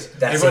 Everyone cares.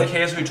 That's Everyone it.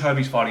 cares who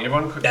Toby's fighting.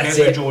 Everyone That's cares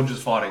who it. George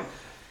is fighting.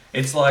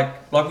 It's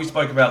like we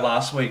spoke about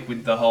last week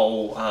with the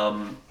whole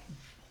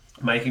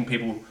making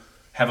people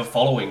have a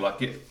following. Like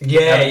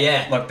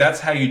like that's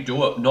how you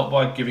do it, not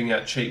by giving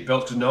out cheap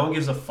belts, because no one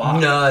gives a fuck.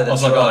 No, that's I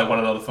was like, right. oh, they won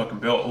another fucking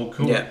belt. Oh,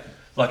 cool. Yeah.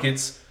 Like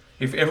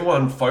if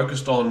everyone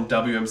focused on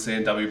WMC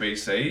and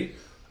WBC,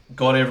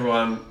 got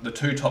everyone, the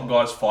two top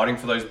guys fighting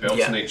for those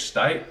belts in each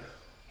state,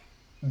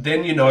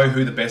 then you know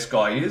who the best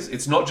guy is.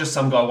 It's not just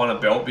some guy won a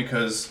belt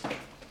because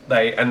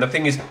and the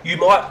thing is, you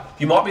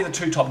might be the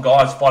two top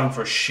guys fighting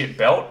for a shit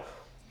belt.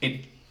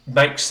 It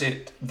makes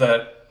it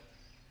that,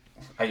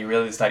 are you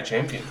really the state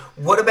champion?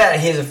 What about,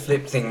 here's a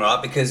flip thing,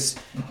 right? Because,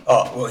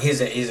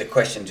 here's a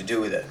question to do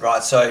with it,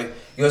 right? So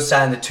you're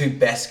saying the two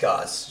best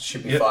guys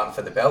should be fighting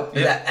for the belt,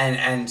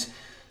 and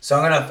so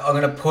I'm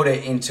gonna put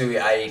it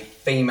into a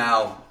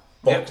female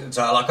box.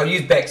 So like I'll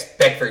use Beck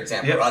for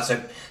example, right?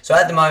 So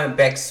at the moment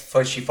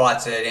she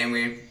fights at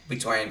anywhere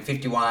between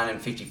 51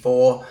 and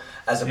 54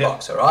 as a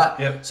boxer, right?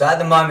 Yep. So at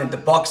the moment the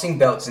boxing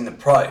belts in the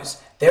pros,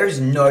 there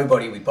is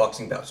nobody with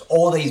boxing belts.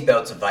 All these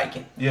belts are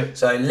vacant. Yep.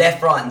 So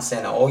left, right, and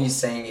center, all you're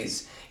seeing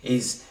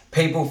is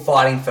people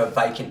fighting for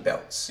vacant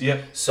belts.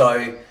 Yep.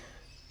 So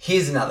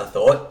here's another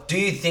thought. Do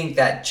you think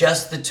that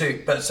just the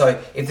two? But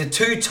so if the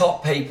two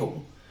top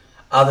people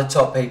are the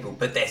top people,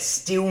 but they're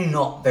still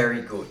not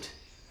very good,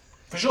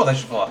 For sure, they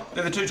should fight.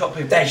 They're the two top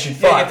people. they should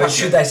fight. But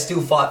should they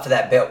still fight for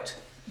that belt?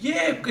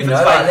 Yeah, if You it's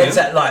know, vacant. let's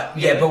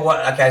say, but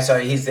what? Okay, so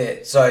here's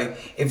the. So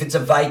if it's a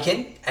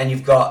vacant and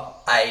you've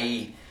got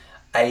a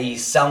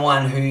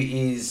someone who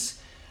is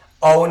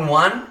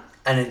 0-1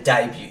 and a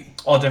debut.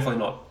 Oh, definitely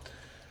not.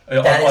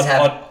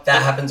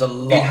 That happens a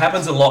lot. It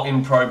happens a lot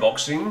in pro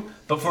boxing,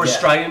 but for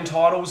Australian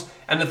titles,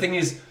 and the thing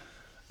is,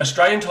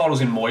 Australian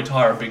titles in Muay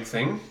Thai are a big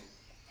thing.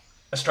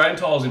 Australian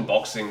titles in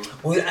boxing.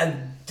 Well,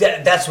 and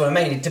that's what I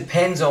mean. It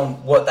depends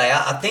on what they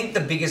are. I think the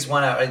biggest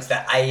one is the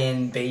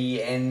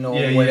ANBN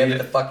or whatever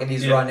the fuck it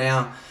is right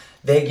now.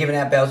 They're giving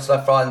out belts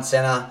left, right, and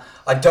centre.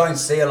 I don't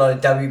see a lot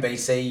of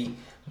WBC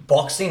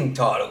boxing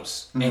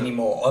titles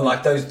anymore, or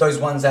like those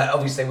ones that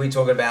obviously we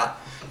talk about.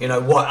 You know,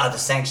 what are the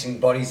sanctioning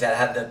bodies that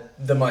have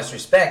the most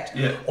respect?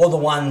 Yeah. Or the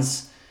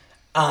ones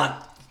aren't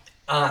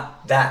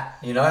that.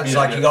 You know, it's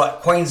you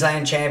got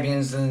Queensland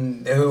champions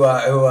and who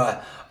are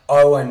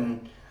 0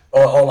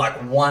 or like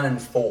 1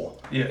 and 4.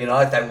 Yeah. You know,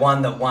 if they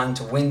won the one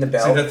to win the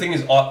belt. See, the thing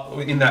is,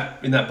 in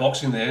that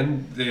boxing,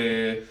 then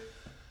they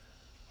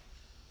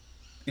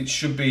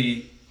should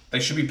be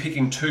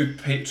picking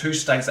two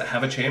states that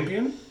have a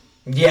champion.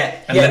 Yeah,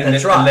 And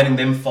letting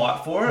them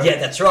fight for it. Yeah,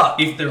 that's right.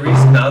 If there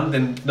is none,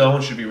 then no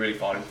one should be really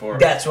fighting for it.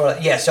 That's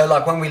right. Yeah, so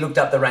like when we looked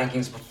up the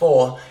rankings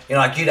before, you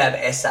know, like you'd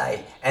have SA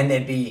and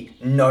there'd be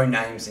no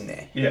names in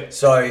there. Yeah.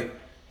 So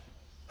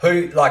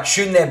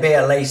shouldn't there be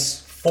at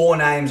least 4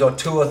 names or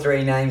 2 or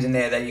 3 names in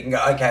there that you can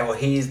go, okay, well,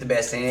 here's the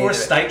best thing. For a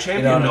state champion,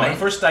 you know what I mean?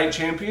 For a state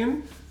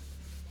champion,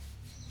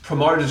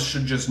 promoters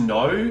should just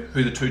know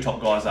who the two top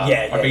guys are.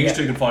 Yeah, like these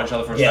two can fight each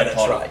other for a state that's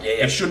title. right.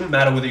 Yeah. It shouldn't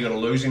matter whether you got a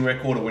losing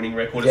record or winning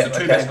record. It's the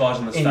two best guys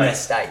in the state. In the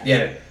state,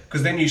 yeah.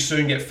 Because then you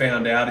soon get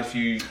found out if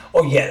you.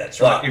 Oh yeah,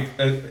 that's right.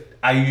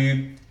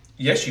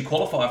 Yes, you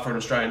qualify for an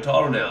Australian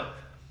title now,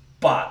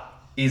 but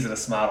is it a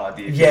smart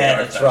idea? Yeah,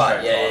 that's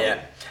right.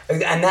 Yeah.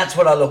 And that's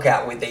what I look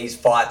at with these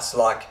fights.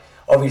 Like,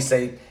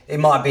 obviously, it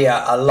might be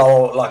a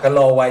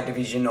lower weight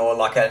division or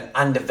like an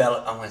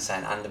undeveloped. I'm going to say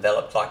an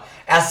undeveloped, like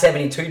our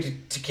 72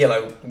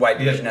 kilo weight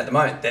division at the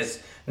moment. There's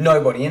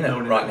nobody in it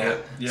right now.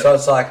 Yep. So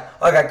it's like,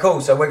 okay,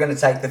 cool. So we're going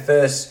to take the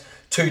first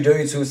 2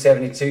 dudes who are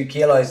 72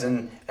 kilos,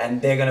 and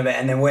they're going to be,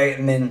 and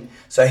then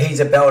so he's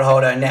a belt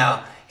holder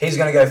now. He's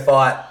going to go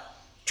fight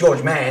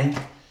George Mann,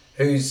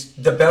 who's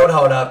the belt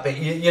holder, but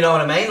you know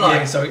what I mean?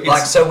 Like,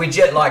 so we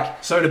just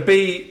like. So to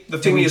be the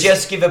thing do we is,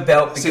 just give a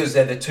belt because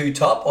they're the two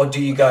top, or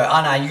do you go,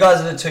 oh no, you guys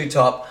are the two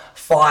top,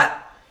 fight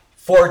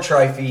for a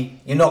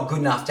trophy? You're not good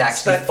enough to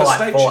actually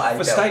fight for a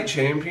belt. State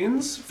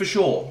champions, for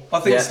sure.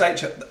 I think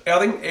I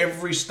think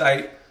every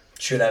state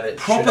should have it.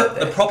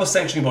 The proper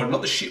sanctioning body,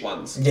 not the shit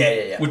ones.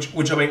 Yeah.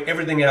 Which I mean,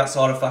 everything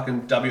outside of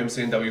fucking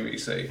WMC and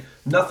WBC,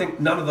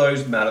 none of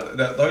those matter.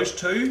 Those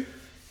two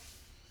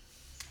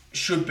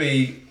should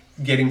be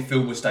getting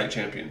filled with state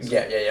champions.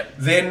 Yeah.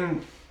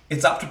 Then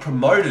it's up to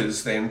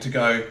promoters then to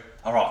go,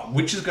 all right,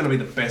 which is going to be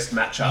the best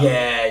matchup?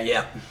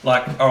 Yeah.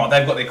 Like, all right,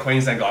 they've got their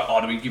Queensland guy. Oh,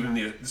 do we give him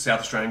the South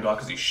Australian guy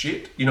because he's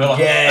shit? You know, like,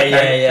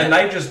 yeah. And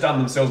they've just done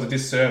themselves a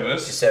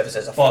disservice. Disservice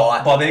as a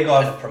fight. By their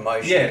guy. As a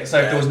promotion. Yeah, so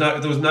if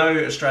there was no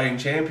Australian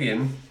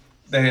champion,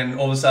 then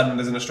all of a sudden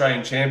there's an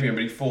Australian champion,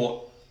 but he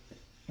fought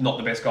not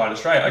the best guy in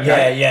Australia.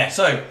 Okay. Yeah.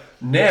 So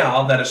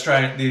now that the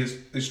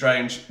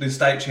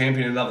state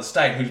champion in another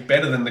state who's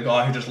better than the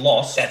guy who just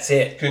lost. That's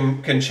it.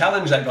 Can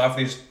challenge that guy for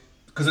this,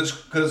 because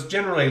it's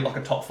generally like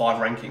a top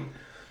 5 ranking.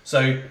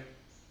 So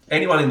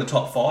anyone in the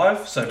top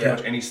 5, so pretty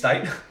much any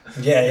state,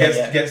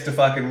 gets to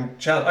fucking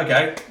challenge.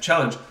 Okay,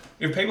 challenge.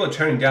 If people are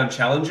turning down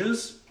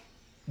challenges,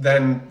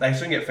 then they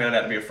soon get found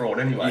out to be a fraud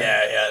anyway.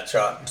 Yeah, that's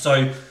right.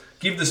 So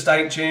give the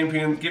state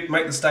champion,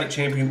 make the state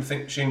champion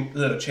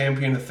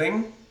champion a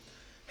thing.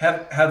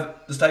 Have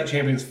the state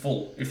champions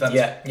full, if that's...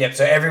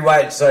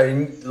 Yeah. So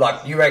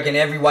you reckon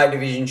every weight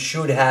division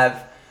should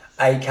have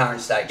a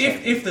current state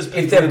champion? If there's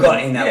people if they've in got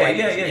them. in that weight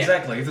division. Yeah,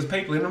 exactly. If there's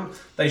people in them,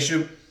 they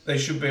should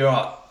be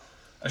alright.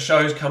 A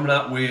show's coming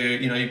up where,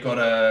 you've got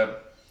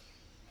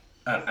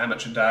an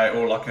amateur day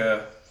or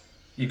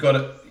you've got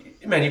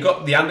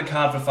the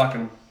undercard for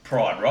fucking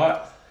Pride, right?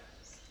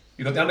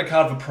 You've got the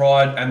undercard for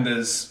Pride and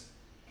there's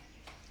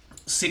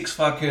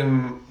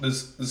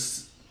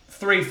there's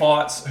 3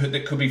 fights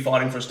that could be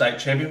fighting for a state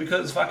champion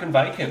because it's fucking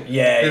vacant.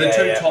 Yeah, they're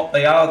the two top.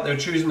 They're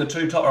choosing the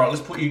 2 top. All right,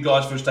 let's put you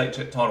guys for a state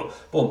title.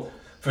 Boom,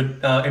 for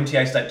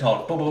MTA state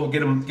title. Boom, get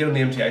them the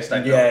MTA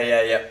state title.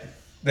 Yeah.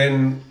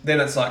 Then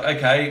it's like,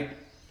 okay,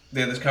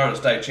 they're this current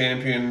state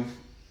champion.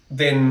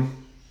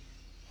 Then,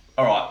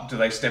 all right, do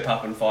they step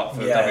up and fight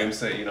for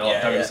WMC?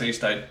 WMC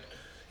state.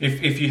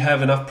 If you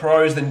have enough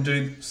pros, then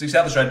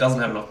South Australia doesn't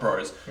have enough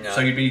pros,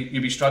 so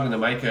you'd be struggling to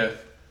make a.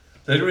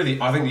 Literally,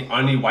 I think the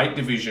only weight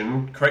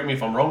division, correct me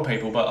if I'm wrong,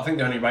 people, but I think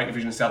the only weight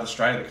division in South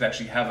Australia that could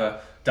actually have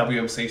a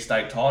WMC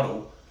state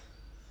title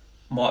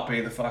might be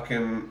the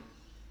fucking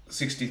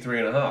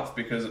 63.5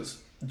 because it's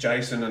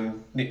Jason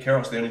and Nick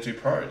Keros, the only 2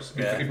 pros.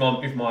 Yeah.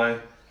 If my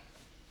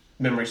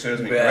memory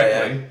serves me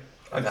correctly. Yeah.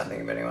 I can't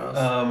think of anyone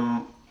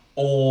else.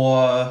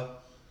 Or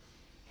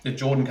if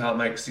Jordan can't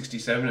make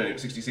 67 and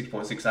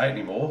 66.68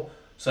 anymore,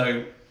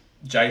 so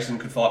Jason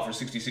could fight for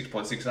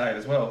 66.68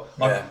 as well.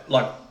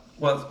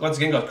 Once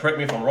again, guys, correct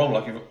me if I'm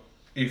wrong.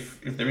 If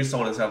there is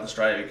someone in South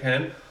Australia who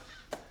can,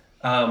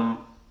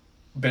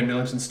 Ben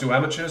Millington's still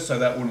amateur, so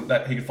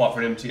that he could fight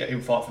for an MTA. He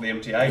would fight for the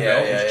MTA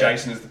belt, which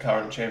Jason is the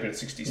current champion at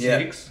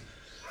 66.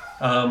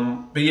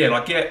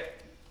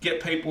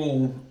 Get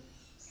people,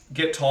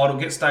 get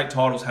state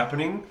titles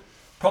happening,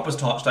 proper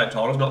state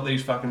titles, not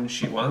these fucking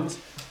shit ones.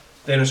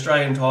 Then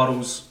Australian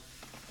titles,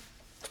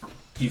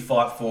 you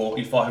fight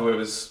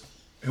whoever's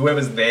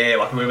there,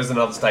 whoever's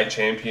another state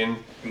champion.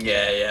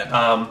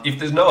 Yeah. If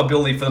there's no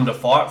ability for them to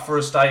fight for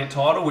a state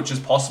title, which is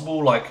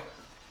possible,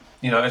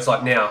 it's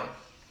like now,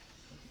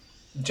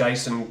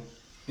 Jason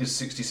is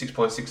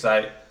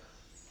 66.68.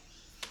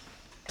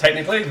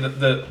 Technically,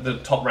 the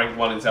top ranked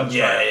one in South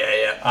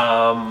Australia.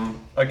 Yeah.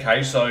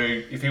 Okay, so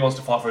if he wants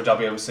to fight for a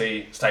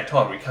WMC state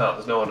title, he can't.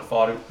 There's no one to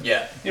fight him.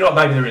 Yeah. You know what?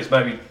 Maybe there is.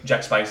 Maybe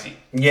Jack Spacey.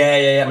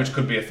 Yeah. Which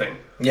could be a thing.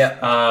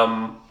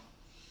 Yeah.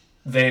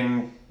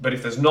 But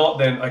if there's not,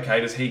 then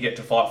okay, does he get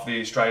to fight for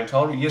the Australian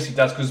title? Yes, he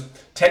does, because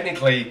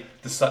technically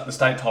the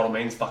state title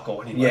means fuck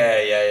all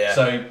anyway. Yeah.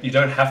 So you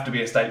don't have to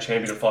be a state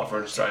champion to fight for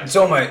an Australian. It's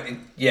almost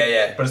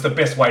yeah. But it's the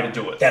best way to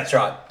do it. That's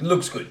right. It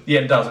looks good. Yeah,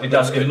 it does. It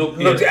does. Good.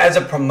 Look, as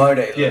a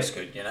promoter, it looks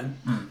good.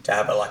 To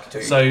have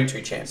two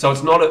champions. So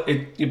it's not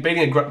you're beating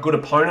a good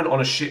opponent on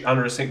a shit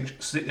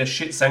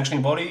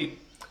sanctioning body.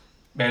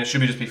 Man, it should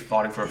just be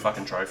fighting for a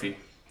fucking trophy.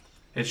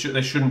 There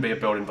shouldn't be a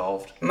belt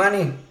involved.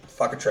 Money.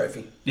 Fuck a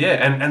trophy. Yeah,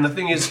 and the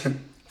thing is,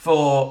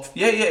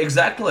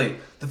 exactly.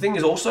 The thing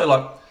is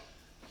also,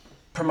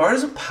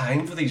 promoters are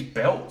paying for these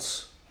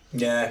belts.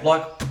 Yeah.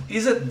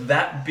 Is it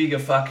that big a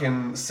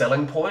fucking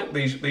selling point,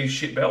 these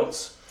shit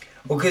belts?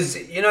 Well, because,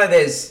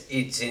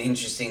 it's an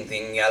interesting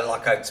thing,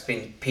 it's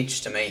been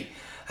pitched to me.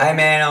 Hey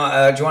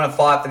man, do you want to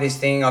fight for this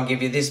thing? I'll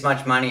give you this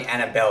much money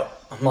and a belt.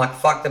 I'm like,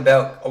 fuck the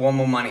belt, I want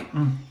more money.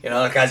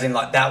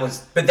 That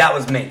was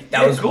me.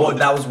 That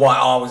was why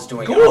I was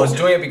doing it. I was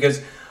doing it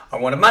because I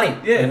wanted money.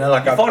 Yeah,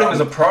 you're fighting as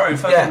a pro.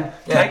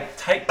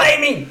 Take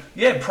pay me.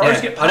 Yeah, pros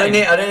get paid. I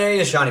don't need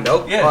a shiny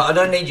belt. Yeah. I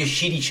don't need your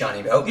shitty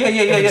shiny belt. Yeah.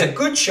 If it's a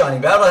good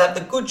shiny belt, I'll have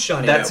the good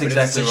shiny belt. That's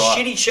exactly right.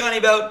 If it's a shitty shiny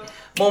belt,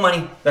 more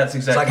money. That's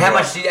exactly it's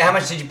how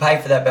much did you pay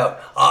for that belt?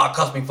 It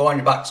cost me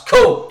 $400.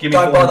 Cool. Give me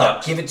 $400.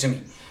 Bother. Give it to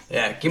me.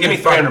 Yeah, give me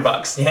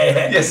 $300.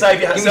 Yeah. Yeah,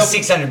 save yourself.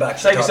 Give me $600.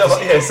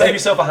 Save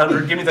yourself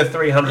 $100. Give me the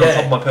 $300 on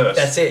top of my purse.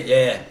 That's it.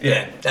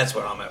 Yeah. That's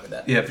where I'm at with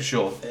that. Yeah, for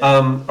sure.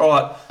 Yeah. All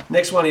right.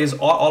 Next one is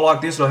I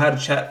like this, and I had a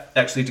chat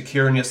actually to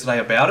Kieran yesterday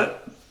about it.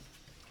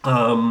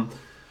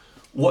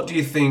 What do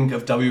you think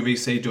of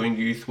WBC doing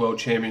Youth World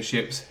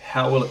Championships?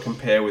 How will it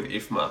compare with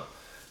IFMA?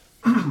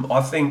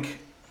 I think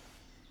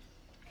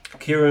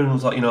Kieran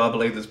was like, I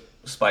believe there's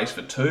space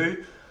for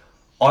 2.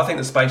 I think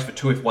there's space for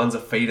 2 if one's a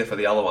feeder for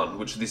the other one,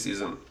 which this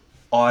isn't.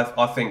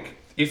 I think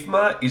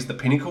IFMA is the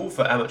pinnacle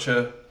for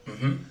amateur,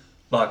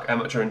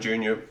 amateur and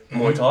junior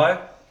Muay Thai.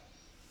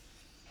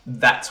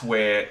 That's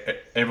where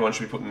everyone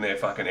should be putting their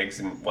fucking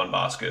eggs in one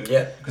basket.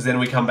 Yeah. Because then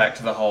we come back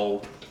to the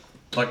whole,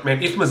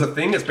 IFMA's a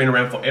thing. It's been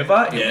around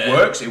forever. It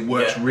works. It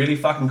works really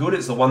fucking good.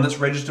 It's the one that's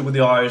registered with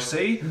the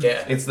IOC.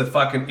 Yeah. It's the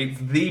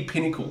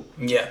pinnacle.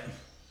 Yeah.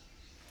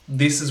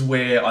 This is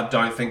where I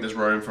don't think there's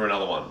room for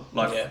another one.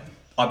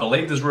 I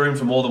believe there's room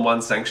for more than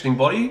one sanctioning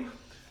body,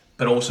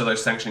 but also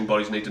those sanctioning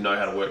bodies need to know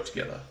how to work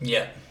together.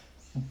 Yeah.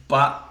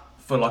 But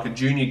for a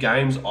junior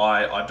games,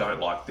 I don't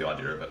like the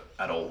idea of it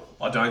at all.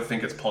 I don't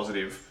think it's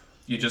positive.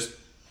 You're just,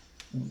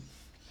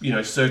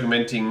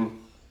 segmenting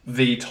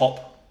the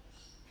top.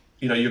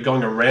 You're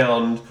going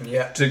around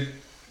to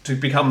to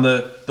become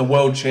the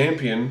world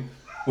champion,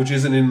 which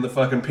isn't in the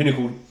fucking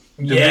pinnacle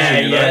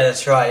division. Yeah,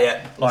 that's right.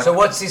 Yeah. Like, so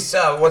what's this?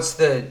 What's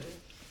the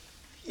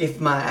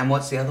IFMA and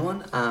what's the other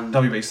one?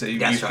 WBC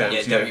That's Youth right.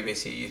 Games. Yeah,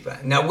 WBC Youth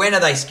Games. Now, when are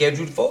they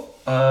scheduled for?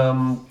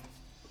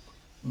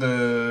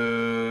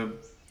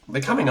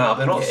 They're coming up.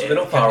 They're not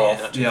far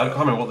off. I can't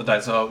remember what the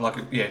dates are.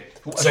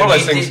 It's So one of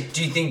those things.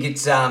 do you think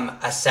it's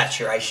a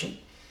saturation,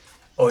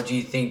 or do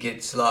you think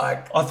it's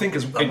like? I think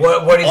it's.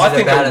 What is I it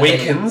think about it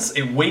weakens.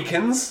 It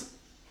weakens.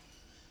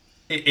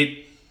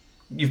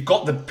 You've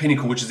got the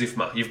pinnacle, which is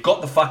IFMA. You've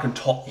got the fucking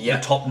top, the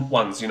top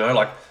ones.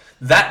 Like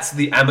that's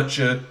the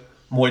amateur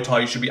Muay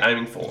Thai you should be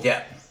aiming for.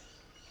 Yeah.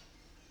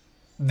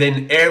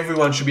 Then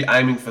everyone should be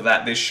aiming for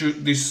that. There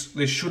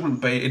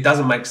shouldn't be. It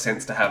doesn't make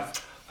sense to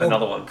have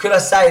another one. Could I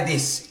say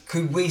this?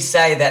 Could we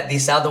say that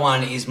this other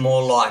one is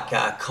more like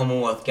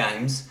Commonwealth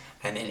Games,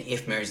 and then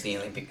IFMA is the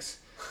Olympics?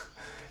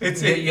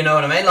 You know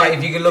what I mean? Like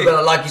if you could look at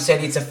it, like you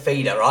said, it's a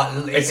feeder, right?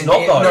 It's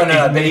not though.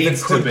 No. But if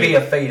it could be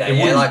a feeder,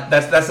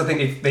 that's the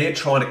thing. If they're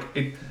trying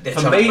to,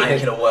 to make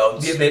it a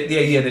world.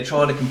 Yeah, they're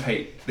trying to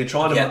compete. They're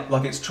trying to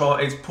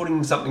it's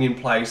putting something in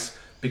place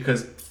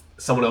because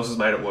someone else has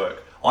made it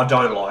work. I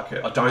don't like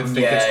it. I don't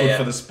think it's good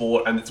for the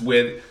sport, and it's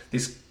where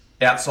this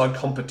outside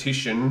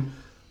competition.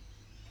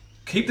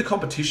 Keep the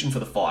competition for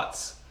the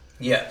fights.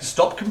 Yeah.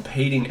 Stop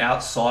competing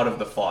outside of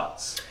the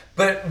fights.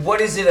 But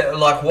what is it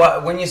like?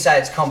 What when you say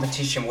it's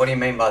competition? What do you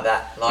mean by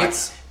that? Like,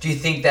 do you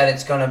think that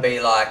it's going to be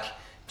like?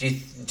 Do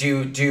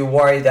you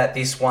worry that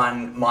this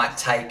one might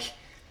take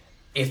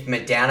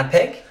IFMA down a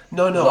peg?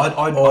 No.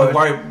 I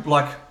worry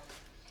like.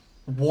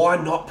 Why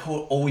not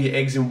put all your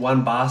eggs in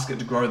one basket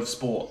to grow the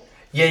sport?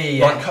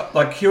 Yeah.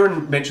 Like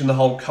Kieran mentioned the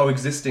whole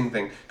coexisting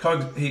thing.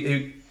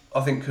 I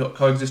think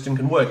coexisting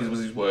can work, was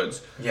his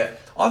words. Yeah.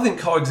 I think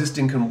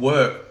coexisting can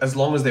work as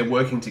long as they're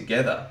working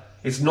together.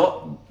 It's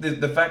not...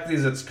 The fact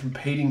is it's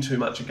competing too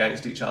much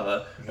against each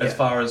other as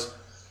far as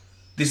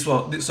this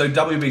one. So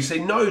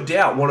WBC, no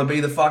doubt, want to be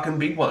the fucking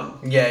big one.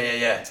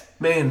 Yeah.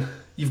 Man,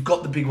 you've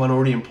got the big one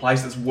already in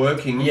place that's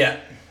working. Yeah.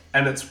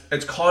 And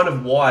it's kind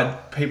of why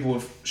people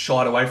have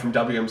shied away from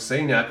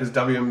WMC now, because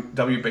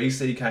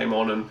WBC came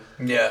on and...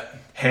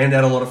 hand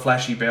out a lot of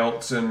flashy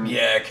belts and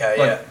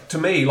to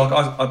me, like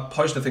I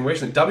posted a thing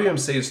recently.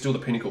 WMC is still the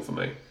pinnacle for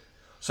me.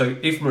 So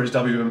IFMA is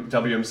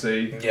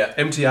WMC,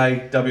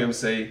 MTA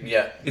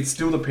WMC, it's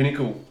still the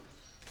pinnacle,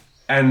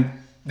 and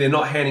they're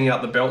not handing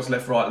out the belts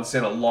left, right, and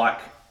centre like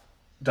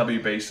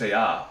WBC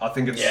are. I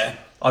think it's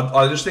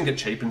I just think it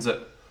cheapens it.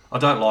 I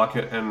don't like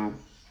it, and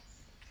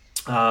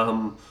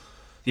on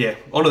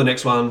to the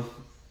next one.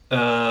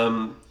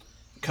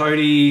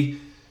 Cody.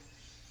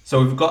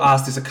 So we've got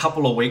asked this a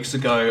couple of weeks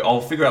ago. I'll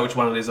figure out which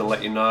one it is and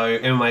let you know.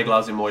 MMA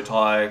gloves in Muay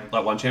Thai,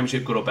 like one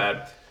championship, good or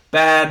bad?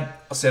 Bad.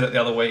 I said it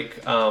the other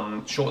week.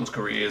 Shortens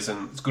careers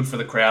and it's good for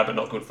the crowd, but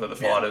not good for the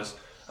fighters.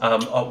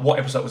 What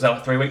episode was that?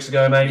 Like 3 weeks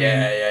ago, maybe.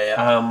 Yeah.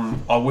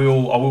 I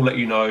will let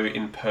you know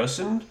in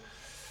person.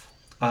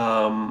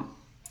 I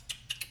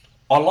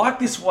like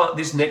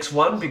this next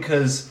one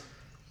because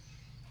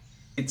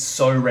it's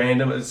so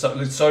random. It's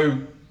so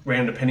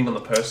random depending on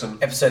the person.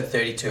 Episode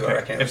 32, I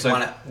reckon.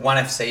 One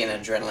FC and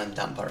adrenaline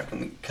dump, I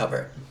reckon we cover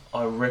it.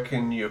 I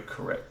reckon you're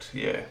correct,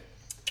 yeah.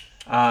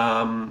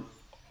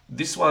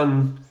 This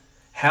one,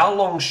 how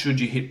long should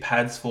you hit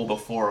pads for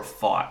before a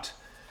fight?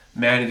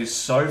 Man, it is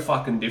so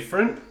fucking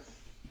different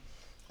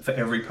for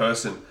every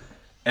person.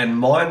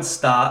 And I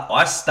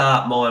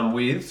start mine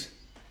with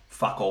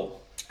fuck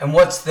all. And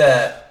ask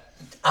the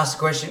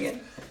question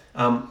again?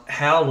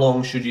 How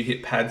long should you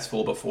hit pads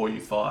for before you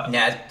fight?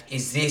 Now,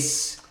 is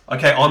this...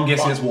 Okay, I'm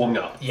guessing it's warming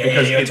up.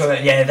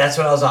 That's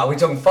what I was like. Are we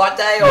talking fight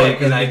day or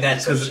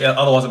because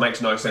otherwise it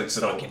makes no sense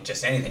at all.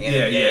 Just anything.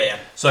 Yeah.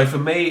 So for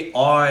me,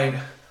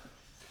 I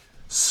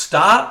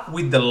start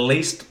with the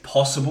least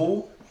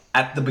possible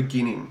at the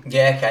beginning.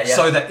 Yeah. Okay. Yeah.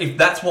 So that if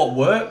that's what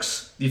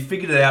works, you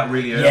figured it out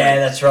really early. Yeah,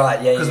 that's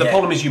right. Yeah. Because the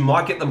problem is you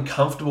might get them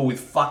comfortable with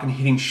fucking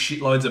hitting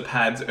shitloads of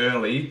pads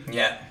early.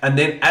 Yeah. And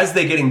then as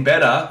they're getting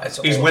better,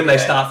 is when they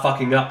start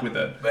fucking up with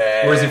it.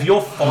 Yeah. Whereas if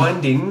you're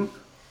finding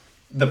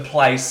the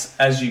place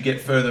as you get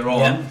further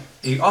on.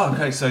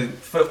 So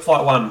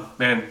fight one,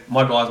 man,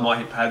 my guys might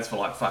hit pads for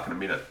like fucking a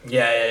minute.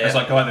 Yeah. It's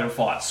like go out there and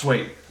fight,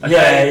 sweet.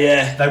 Okay,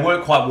 yeah. They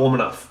weren't quite warm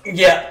enough.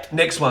 Yeah.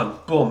 Next one,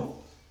 boom.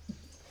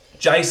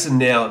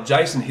 Jason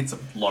hits a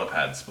lot of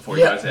pads before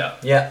he goes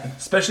out. Yeah.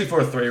 Especially for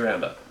a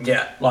 3-rounder.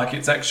 Yeah. Like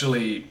it's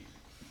actually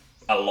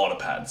a lot of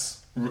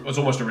pads. It's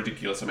almost a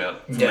ridiculous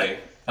amount for me.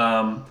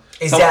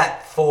 Is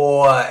that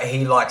for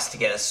he likes to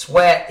get a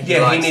sweat? He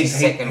needs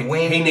second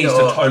wind. He needs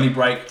to totally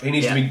break. He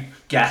needs to be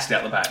gassed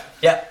out the back.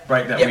 Yeah,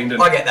 break that wind.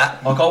 And, I get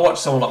that. Like I watch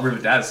someone like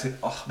River Daz.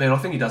 Oh man, I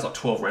think he does like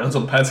 12 rounds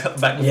on the pads out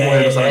the back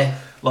beforehand or something.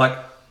 Like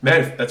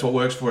man, that's what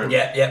works for him.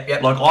 Yeah.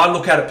 Like I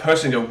look at it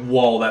personally and go,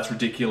 whoa, that's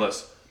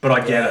ridiculous. But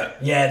I get it.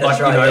 Yeah,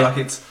 that's right. You know, like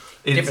it's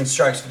different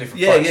strokes for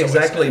different. Yeah,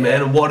 exactly,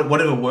 man. And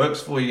whatever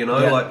works for you,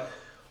 like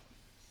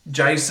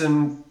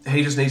Jason,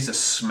 he just needs to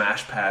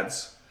smash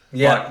pads.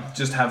 Yeah, like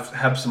just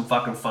have some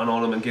fucking fun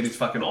on him and get his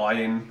fucking eye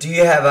in. Do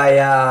you have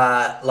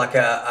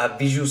a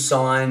visual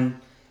sign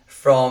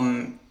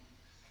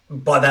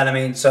by that I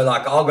mean, so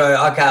like I'll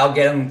go, okay, I'll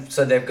get them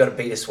so they've got a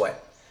bead of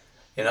sweat.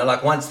 You know,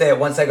 like once they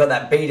got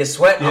that bead of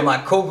sweat, I'm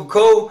like,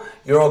 cool,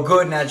 you're all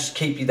good, now just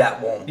keep you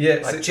that warm. Yeah.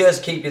 Like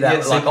just keep you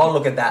that, like I'll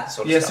look at that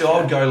sort of stuff. Yeah, so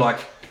I would go like,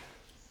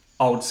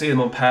 I would see them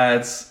on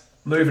pads,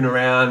 moving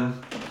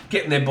around,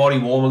 getting their body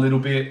warm a little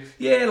bit.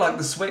 Yeah, like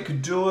the sweat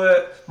could do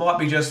it. Might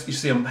be just, you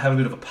see them have a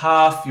bit of a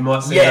puff, you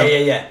might see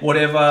them,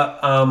 whatever.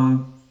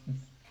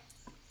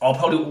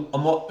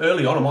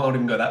 Early on, I might not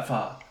even go that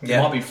far. Yeah.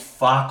 It might be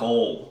fuck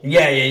all.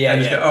 Yeah.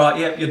 And just go, all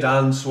right, you're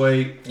done,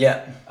 sweet.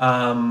 Yeah.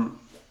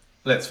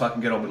 Let's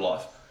fucking get on with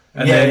life.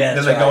 And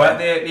then they go out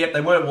there,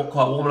 they weren't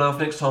quite warm enough,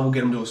 next time we'll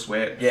get them to a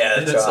sweat. Yeah,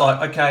 and it's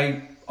like,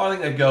 okay, I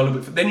think they go a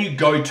little bit, then you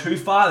go too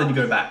far, then you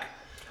go back.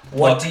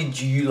 What did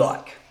you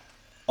like?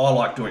 I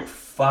like doing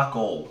fuck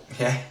all.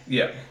 Yeah?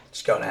 Yeah.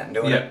 Just going out and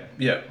doing it?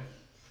 Yeah.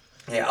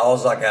 Yeah, I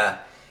was like a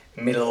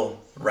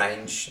middle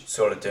range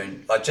sort of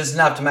dude. Like just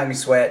enough to make me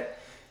sweat,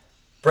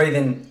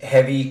 breathing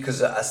heavy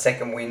because a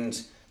second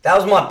wind. That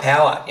was my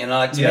power, you know.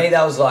 Like to me,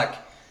 that was like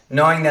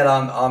knowing that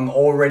I'm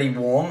already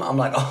warm. I'm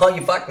like, oh,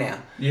 you fucked now.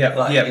 Yeah,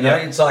 like, you know,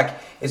 it's like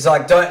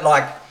don't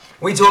like.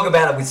 We talk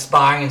about it with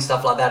sparring and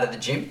stuff like that at the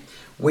gym.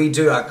 We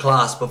do a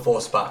class before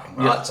sparring,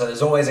 right? Yeah. So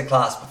there's always a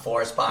class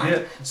before a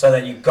sparring, so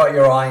that you've got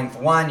your eye in for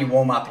one, you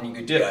warm up and you're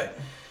good to go.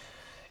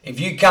 If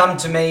you come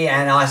to me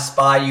and I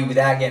spar you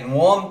without getting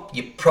warm,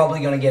 you're probably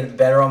going to get the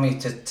better on me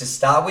to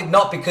start with.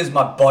 Not because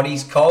my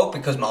body's cold,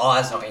 because my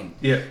eye's not in.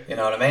 Yeah. You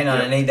know what I mean?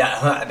 I don't need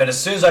that. But as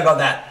soon as I got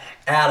that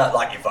out,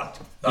 like, you're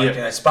fucked. Like,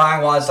 you know,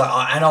 sparring wise,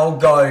 like, and I'll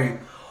go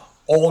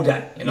all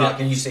day. You know, like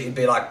you used to, it'd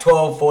be like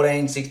 12,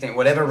 14, 16,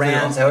 whatever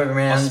rounds, however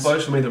rounds. I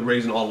suppose for me, the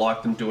reason I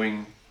like them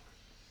doing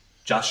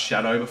just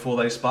shadow before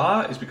they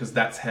spar is because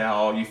that's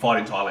how you fight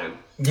in Thailand.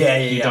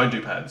 You don't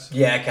do pads.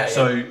 Yeah, okay.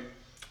 So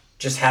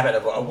just habit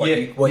of what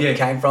you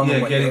came from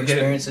and what your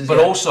experiences. But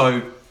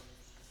also,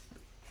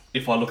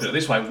 if I look at it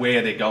this way,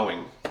 where they're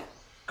going.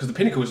 Because the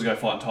pinnacle is to go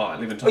fight in Thailand,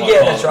 live in Thailand.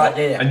 Yeah, that's right.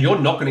 Yeah. And you're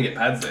not going to get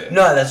pads there.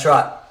 No, that's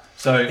right.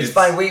 So it's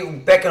funny.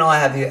 Beck and I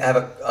have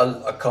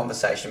a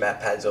conversation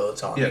about pads all the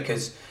time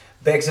because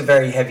Beck's a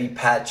very heavy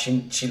pad.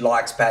 She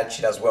likes pads.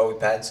 She does well with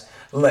pads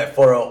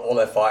for all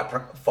her fight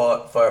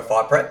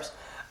preps.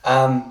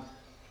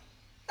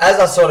 As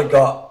I sort of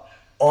got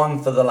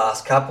on for the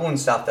last couple and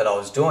stuff that I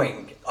was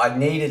doing, I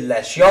needed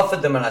less. She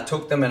offered them and I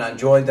took them and I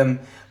enjoyed them,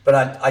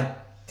 but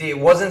it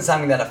wasn't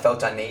something that I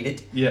felt I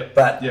needed.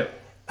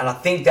 And I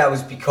think that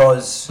was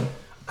because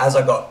as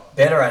I got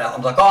better at it,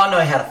 I'm like, I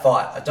know how to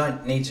fight. I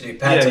don't need to do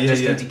pads. I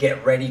just need to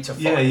get ready to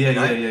fight.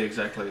 Yeah,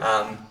 exactly.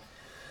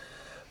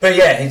 But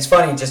yeah, it's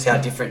funny just how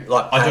different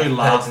I do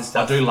laugh. And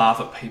stuff. I do laugh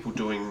at people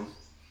doing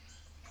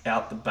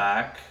out the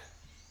back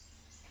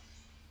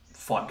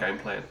fight game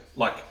plan,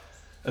 like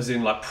as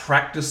in like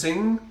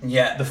practicing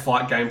the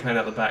fight game plan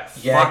out the back.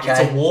 It's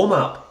a warm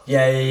up.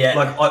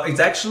 Like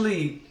it's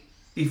actually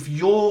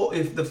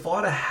if the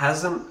fighter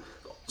hasn't,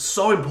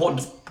 so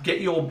important to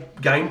get your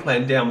game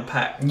plan down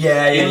pat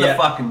in the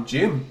fucking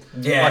gym.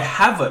 Like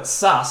have it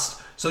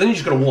sussed. So then you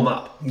just got to warm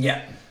up.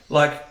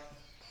 Like,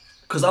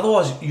 because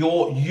otherwise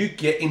you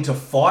get into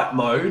fight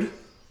mode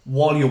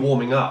while you're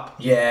warming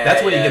up.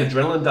 That's where you get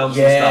adrenaline dumps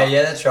and stuff.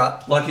 Yeah, that's right.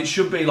 Like it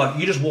should be like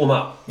you just warm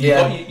up.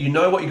 You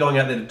know what you're going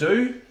out there to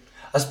do.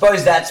 I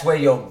suppose that's where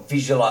your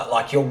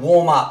your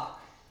warm up.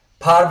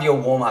 Part of your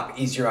warm up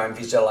is your own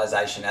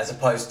visualization, as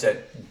opposed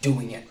to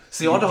doing it.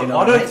 See, I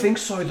don't think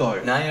so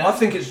though. No, I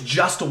think it's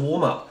just a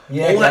warm up.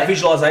 All that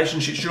visualization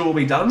shit should all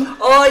be done.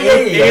 Oh yeah.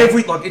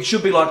 It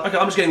should be like, okay,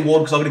 I'm just getting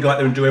warm because I'm going to go out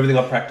there and do everything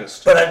I've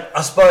practiced. But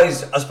I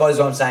suppose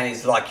what I'm saying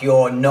is like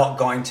you're not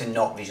going to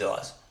not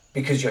visualize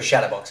because you're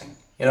shadowboxing.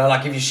 You know,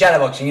 like if you're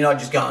shadowboxing, you're not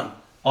just going.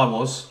 I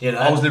was. You know,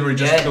 I was literally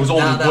just. It was all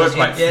just work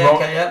rate.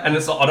 And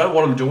it's like I don't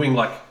want them doing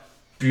like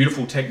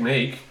beautiful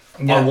technique.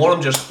 I want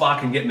them just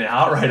fucking getting their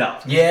heart rate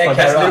up.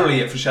 That's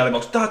literally it for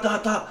shadowbox. Da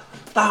da da,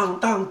 dang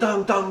dang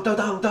dang dang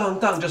dang dang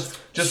dang. Just.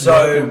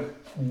 So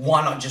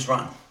why not just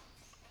run?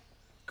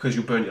 Because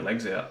you'll burn your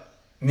legs out.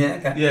 Yeah,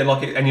 okay. Yeah,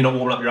 and you're not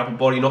warming up your upper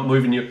body, you're not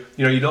moving you're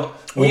not...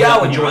 Well, you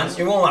are when you run.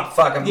 You're warming up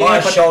fucking... my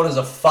shoulders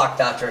are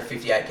fucked after a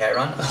 58k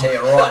run, I'll tell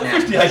you right now.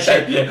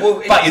 58k,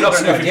 well, but you're not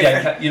going to do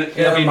 58k. You're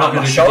not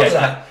going to do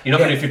 58k. You're not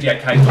going to do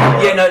 58k.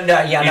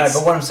 Yeah, no,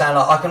 but what I'm saying,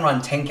 like, I can run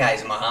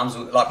 10k's and my arms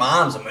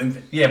are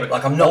moving. Yeah, but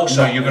like, I'm not...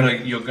 Also, you're going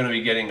to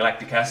be getting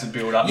lactic acid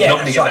build up. Yeah, you're not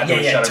going to get that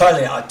doing shadow.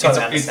 Totally, I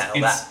totally understand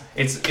all that.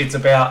 It's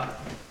about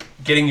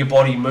getting your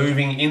body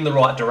moving in the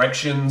right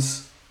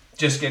directions.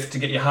 Just to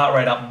get your heart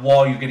rate up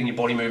while you're getting your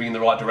body moving in the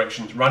right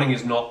directions. Running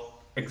is not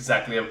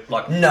exactly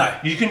like... No.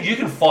 You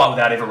can fight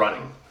without ever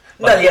running.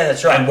 Like, no, yeah,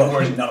 that's right.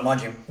 Whereas not at my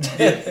gym.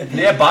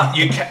 But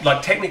you can,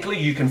 like, technically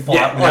you can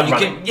fight without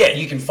running.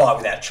 You can fight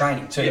without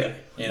training too.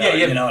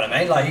 You know what I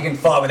mean? Like you can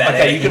fight without...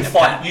 Okay, you can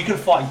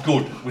fight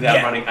good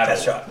without running at all.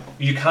 That's right.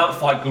 You can't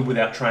fight good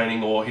without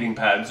training or hitting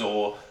pads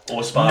or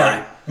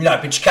sparring. No,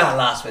 but you can't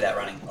last without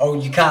running. Or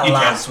you can't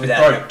last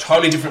without... Bro,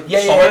 totally different.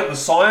 The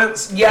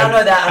science... Yeah, I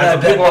know that. I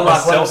know, but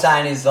like what I'm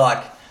saying is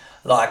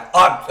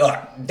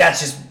that's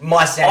just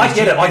my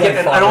standard. I get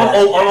it. And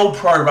I'm all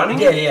pro running.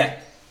 Yeah.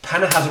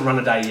 Hannah hasn't run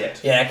a day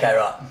yet. Yeah, okay,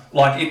 right.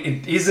 Like,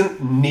 it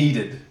isn't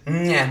needed.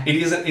 Yeah. It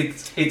isn't,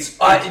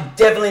 it's I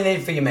definitely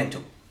need it for your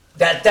mental.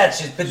 That's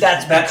just, but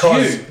that's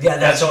because... you. Yeah,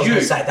 that's what I was going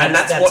to say.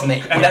 That's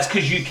me. And that's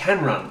because you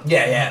can run.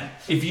 Yeah.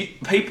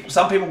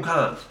 Some people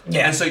can't.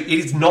 Yeah. And so it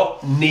is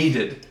not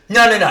needed.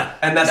 No.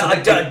 And that's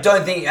I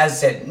don't think, as I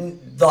said,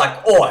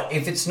 like, or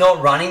if it's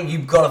not running,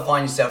 you've got to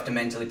find yourself to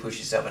mentally push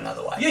yourself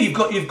another way. Yeah, you've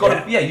got to,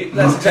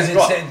 that's exactly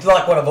right. It's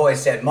like what I've always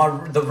said,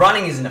 the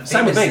running isn't a fitness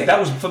Same with me. thing. That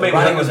was, for me,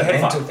 running that was a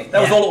head mental fuck. thing.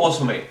 That was all it was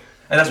for me.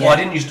 And that's why I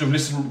didn't used to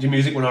listen to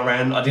music when I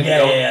ran. I didn't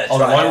I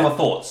was alone with my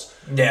thoughts.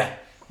 Yeah.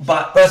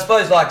 But I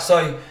suppose, like,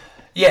 so,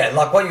 yeah,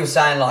 like what you were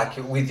saying, like,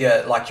 with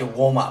your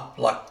warm-up,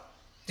 like,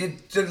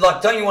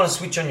 don't you want to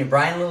switch on your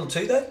brain a little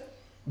too, though?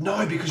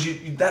 No, because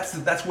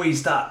that's where you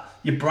start.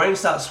 Your brain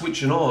starts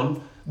switching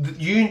on.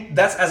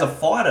 That's as a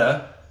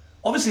fighter.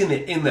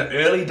 Obviously, in the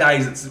early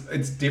days,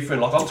 it's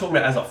different. Like I'm talking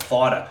about as a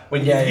fighter,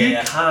 when you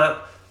can't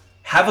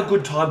have a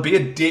good time, be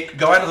a dick,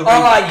 go out of the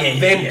ring,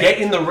 get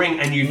in the ring,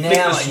 and you flip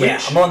the switch.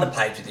 Yeah, I'm on the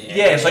page with you.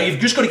 Yeah, so you've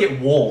just got to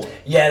get warm.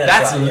 Yeah,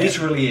 that's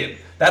literally it.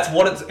 That's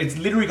what it's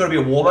literally got to be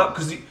a warm up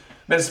because,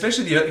 man,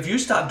 especially if you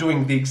start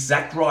doing the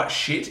exact right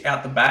shit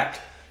out the back,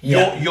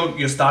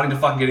 you're starting to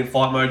fucking get in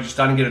fight mode. You're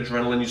starting to get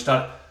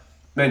adrenaline.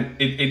 Man,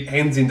 it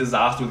ends in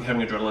disaster with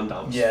having adrenaline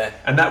dumps. Yeah,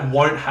 and that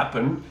won't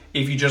happen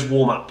if you just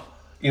warm up.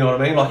 You know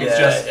what I mean? Like it's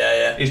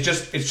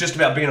just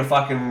about being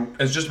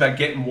it's just about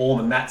getting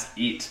warm and that's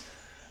it.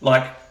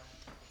 Like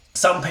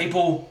some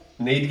people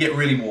need to get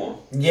really warm.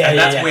 Yeah,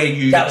 that's where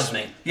you. That was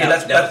me. Yeah,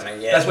 that's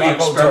me. Yeah. That's where you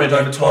experiment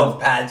over time.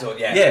 Pads or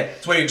Yeah,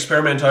 it's where you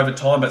experiment over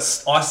time.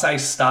 But I say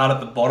start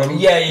at the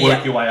bottom.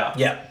 Work your way up.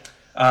 Yeah.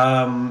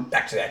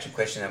 Back to the actual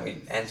question that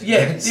we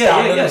answered.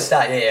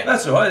 Start.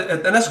 That's all right,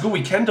 and that's good.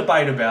 We can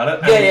debate about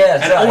it.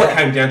 And all it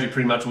came down to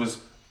pretty much was.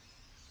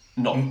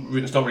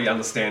 It's not really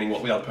understanding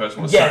what the other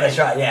person was saying. Yeah, that's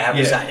right.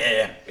 Yeah,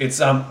 yeah. It's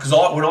because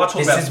when I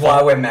talk about this is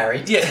why we're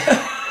married. Yeah,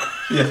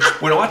 yeah.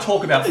 When I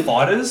talk about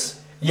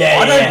fighters,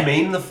 I don't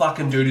mean the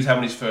fucking dude who's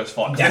having his first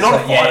fight. They're not a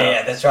fighter.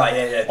 Yeah, that's right.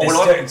 Yeah.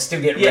 They're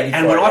still getting ready.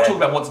 And when I talk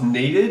about what's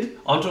needed,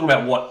 I'm talking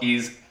about what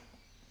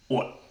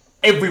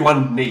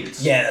everyone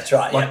needs. Yeah, that's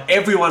right. Like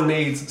everyone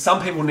needs.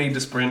 Some people need to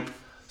sprint.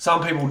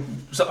 Some people.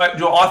 So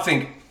I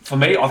think. For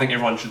me, I think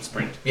everyone should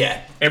sprint.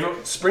 Yeah.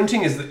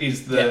 Sprinting is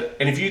the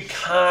and if you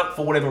can't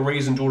for whatever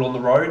reason do it on the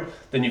road,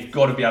 then you've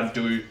got to be able to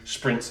do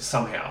sprints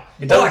somehow.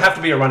 It doesn't have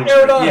to be a running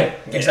sprint. Yeah,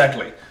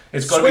 exactly.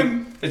 It's got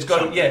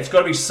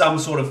to be some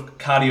sort of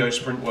cardio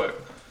sprint work.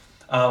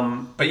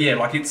 But yeah,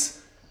 like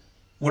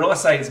when I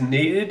say it's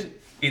needed,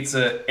 it's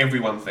a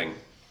everyone thing.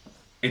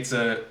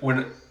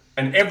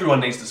 And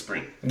everyone needs to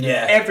sprint.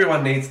 Yeah.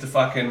 Everyone needs to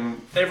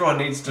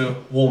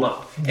warm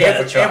up. Yeah,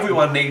 that's right.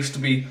 Everyone needs to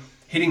be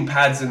hitting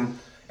pads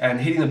and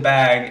hitting the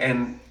bag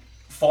and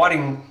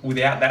fighting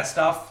without that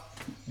stuff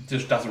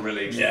just doesn't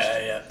really exist.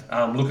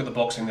 Yeah. Look at the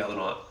boxing the other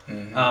night.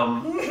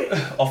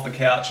 Off the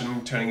couch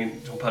and turning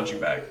into a punching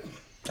bag.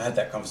 I had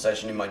that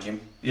conversation in my gym.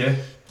 Yeah.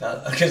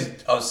 Because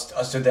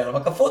I stood there and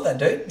I'm like, I fought that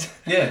dude.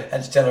 Yeah. I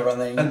had to tell everyone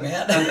that he knocked me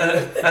out.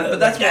 But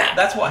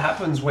that's what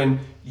happens when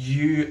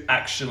you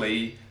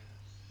actually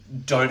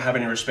don't have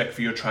any respect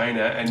for your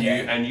trainer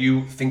and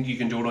you think you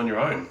can do it on your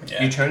own.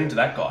 Yeah. You turn into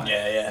that guy.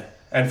 Yeah.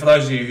 And for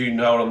those of you who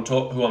know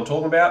who I'm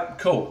talking about,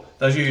 cool.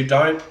 Those of you who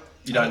don't,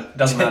 you don't.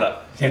 Doesn't matter.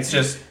 It's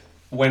just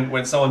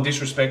when someone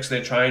disrespects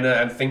their trainer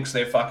and thinks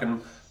they're fucking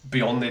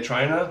beyond their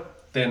trainer,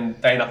 then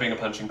they end up being a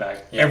punching bag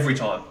every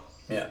time.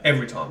 Yeah,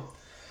 every time.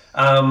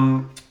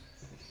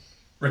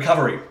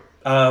 Recovery.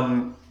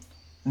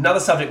 Another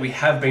subject we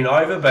have been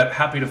over, but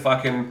happy to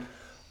fucking.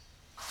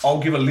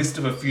 I'll give a list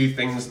of a few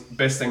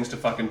best things to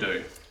fucking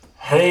do.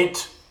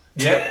 Heat.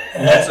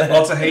 Yeah,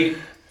 lots of heat.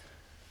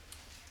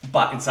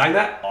 But in saying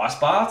that, ice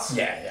baths.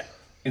 Yeah.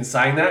 In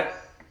saying that,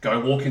 go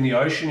walk in the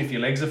ocean if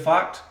your legs are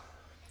fucked.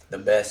 The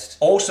best.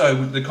 Also,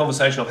 with the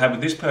conversation I've had with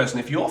this person,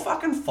 if you're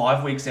fucking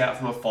 5 weeks out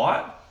from a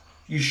fight,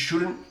 you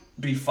shouldn't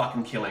be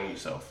fucking killing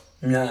yourself.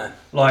 No.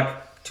 Like...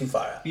 Too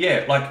far out.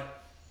 Yeah, like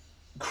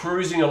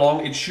cruising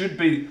along, it should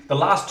be... The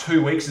last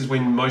 2 weeks is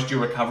when most of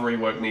your recovery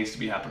work needs to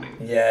be happening.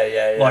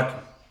 Yeah. Like,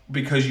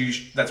 because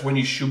that's when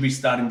you should be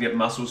starting to get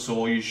muscle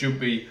sore, you should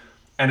be...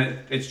 And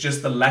it's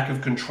just the lack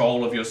of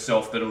control of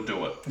yourself that'll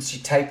do it. So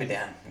you taper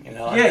down,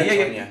 Like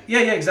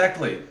yeah,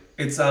 exactly.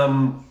 It's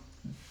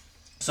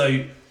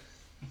so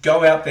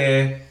go out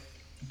there,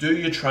 do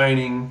your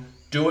training,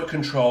 do it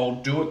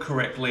controlled, do it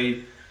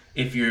correctly.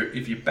 If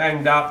you're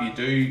banged up, you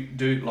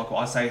do like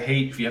I say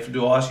heat. If you have to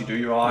do ice, you do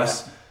your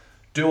ice. Yeah.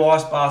 Do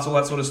ice baths, all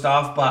that sort of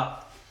stuff.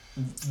 But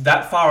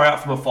that far out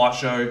from a fight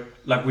show,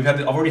 like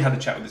I've already had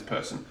the chat with this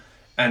person,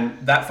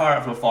 and that far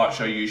out from a fight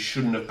show, you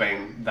shouldn't have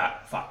been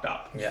that fucked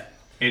up. Yeah.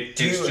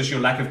 It's just your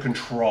lack of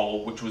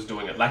control which was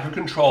doing it. Lack of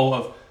control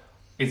of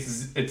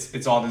it's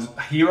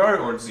either hero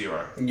or it's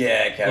zero.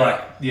 Yeah,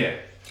 okay. Yeah.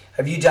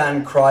 Have you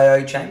done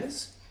cryo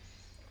chambers?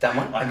 Done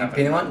one? Have you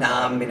been in one? No,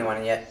 I haven't been in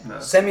one yet. No.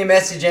 Send me a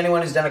message,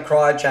 anyone who's done a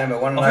cryo chamber. I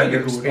want to know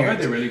your experience. I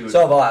heard they're really good.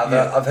 So have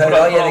I. I've heard,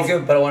 they're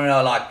good, but I want to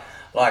know,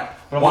 Like,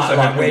 but I'm also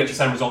hoping we get the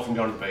same result from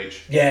going to the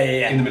beach. Yeah.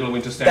 In the middle of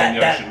winter, standing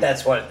in the ocean.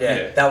 That's what.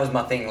 That was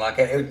my thing. Like,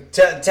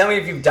 tell me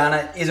if you've done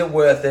it. Is it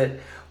worth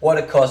it? What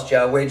it cost you?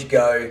 Where'd you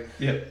go?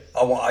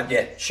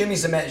 Shoot me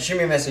a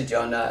message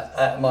on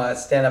my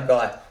stand-up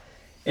guy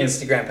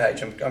Instagram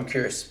page. I'm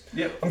curious.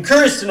 Yep. I'm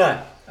curious to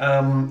know.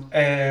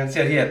 And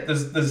so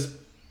there's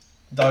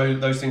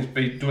those things.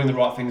 Be doing the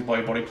right things by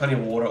your body. Plenty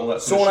of water, all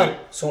that sort of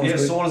shit.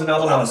 Sauna's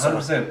another one.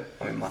 100%.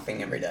 I mean, my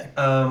thing every day.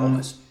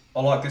 Almost.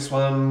 I like this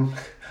one.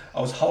 I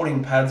was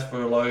holding pads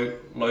for a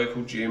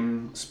local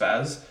gym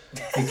spaz.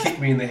 He kicked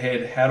me in the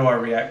head. How do I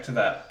react to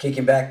that? Kick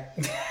him back.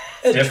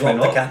 Definitely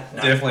not.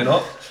 No. Definitely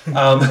not.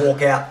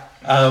 Walk out.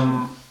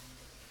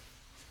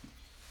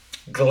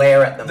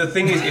 Glare at them. The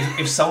thing is,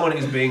 if someone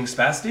is being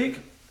spastic,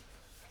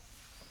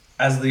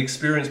 as the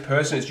experienced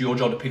person, it's your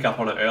job to pick up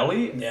on it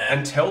early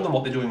and tell them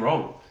what they're doing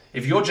wrong.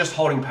 If you're just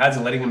holding pads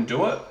and letting them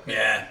do it,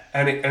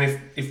 and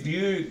if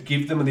you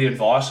give them the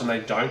advice and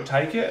they don't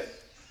take it,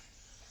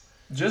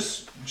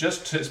 just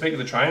to speak to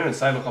the trainer and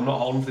say, look, I'm not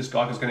holding for this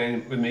guy because it's going to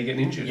end with me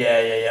getting injured.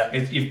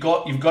 You've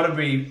got to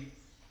be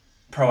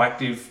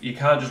proactive. You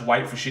can't just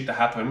wait for shit to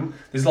happen.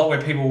 There's a lot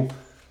where people,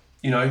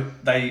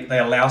 they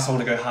allow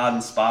someone to go hard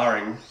in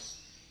sparring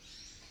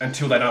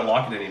until they don't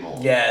like it anymore.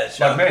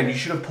 Like, man, you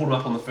should have pulled them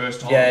up on the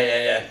first time.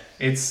 I'm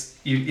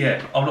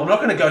not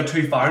going to go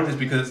too far into this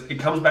because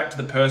it comes back to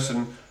the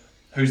person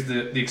who's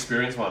the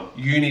experienced one.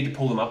 You need to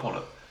pull them up on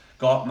it.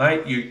 God,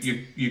 mate,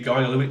 you're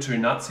going a little bit too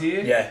nuts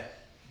here.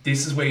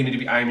 This is where you need to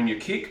be aiming your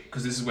kick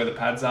because this is where the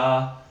pads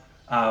are.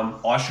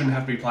 I shouldn't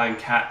have to be playing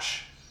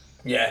catch.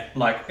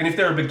 And if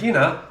they're a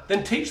beginner,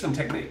 then teach them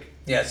technique.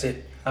 That's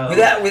it.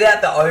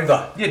 Without the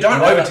over.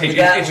 Don't over teach.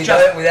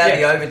 Without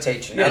the over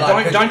teaching. Don't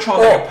try and make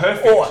it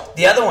perfect. Or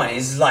the other one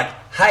is like,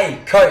 hey,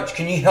 coach,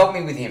 can you help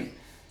me with him?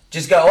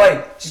 Just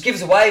go, just give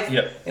us a wave.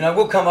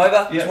 We'll come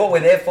over. It's what we're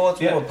there for.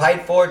 It's what we're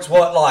paid for. It's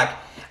what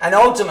and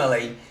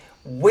ultimately,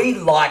 we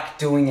like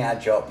doing our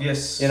job.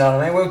 Yes. You know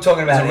what I mean? We were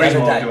talking about the other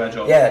day. We do our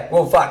job. Yeah.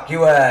 Well, fuck,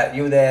 you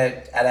were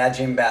there at our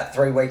gym about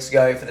 3 weeks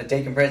ago for the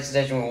decompression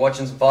session. We were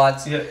watching some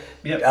fights. We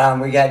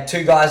had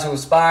 2 guys who were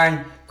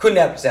sparring. Couldn't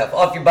help yourself.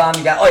 Off your bum,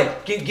 you go,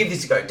 give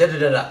this a go.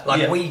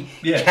 We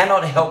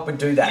cannot help but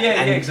do that.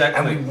 Exactly.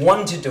 And we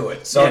want to do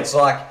it. So it's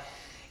like,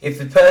 if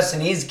the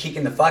person is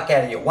kicking the fuck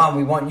out of you, one,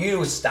 we want you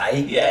to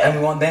stay, and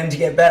we want them to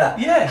get better.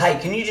 Hey,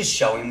 can you just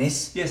show him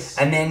this? Yes.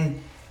 And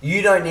then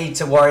you don't need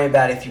to worry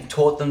about if you've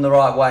taught them the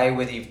right way,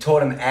 whether you've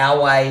taught them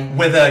our way.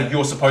 Whether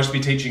you're supposed to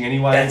be teaching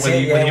anyway. That's whether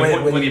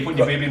it, you put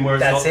your bib in where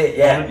it's not. That's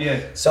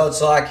it, So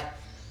it's like,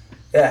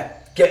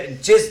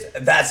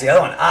 that's the other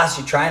one. Ask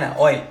your trainer,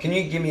 can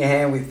you give me a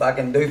hand with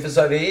fucking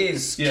doofus over here?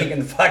 He's kicking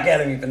the fuck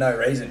out of me for no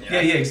reason. Yeah,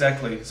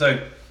 exactly. So,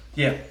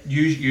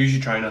 use your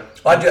trainer.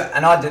 I do.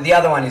 The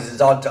other one is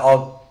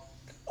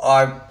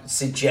I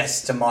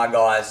suggest to my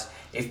guys,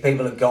 if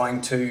people are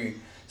going to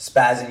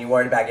spaz and you're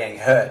worried about getting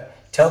hurt,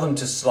 tell them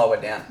to slow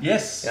it down.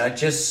 Yes.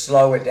 Just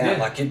slow it down.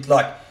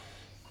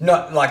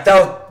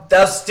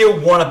 They'll still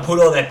want to put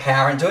all their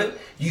power into it.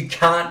 You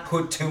can't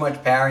put too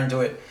much power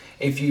into it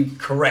if you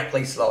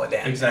correctly slow it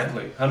down.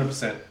 Exactly.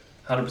 100%.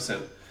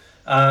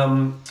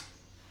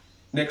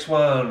 Next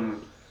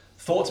one.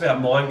 Thoughts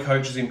about mind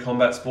coaches in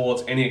combat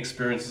sports, any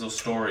experiences or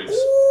stories?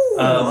 Ooh,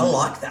 I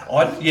like that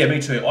one.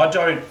 Me too. I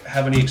don't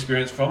have any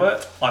experience from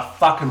it. I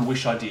fucking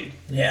wish I did.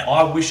 Yeah.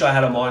 I wish I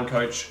had a mind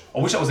coach. I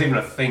wish that was even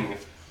a thing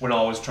when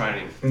I was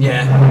training.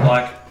 Yeah.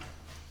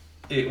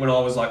 When I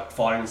was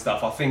fighting and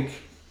stuff. I think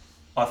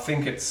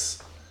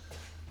it's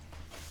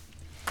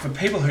for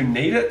people who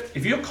need it.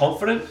 If you're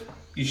confident,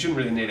 you shouldn't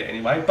really need it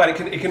anyway. But it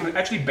can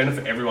actually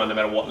benefit everyone no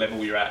matter what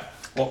level you're at,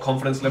 what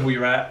confidence level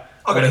you're at.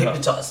 I got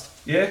hypnotised.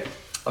 Yeah.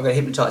 I got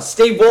hypnotised.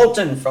 Steve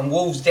Walton from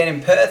Wolves down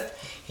in Perth.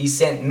 He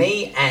sent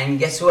me and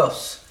guess who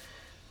else?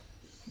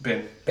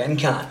 Ben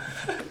Kahn.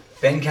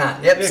 Ben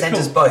Kahn. Yep, sent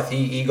us both.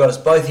 He got us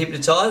both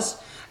hypnotised.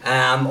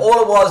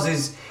 All it was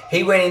is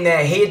he went in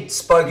there, he had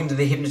spoken to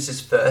the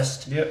hypnotist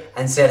first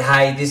and said,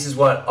 hey, this is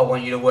what I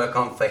want you to work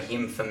on for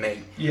him, for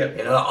me.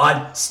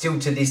 I still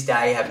to this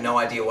day have no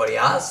idea what he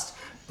asked,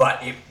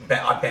 but I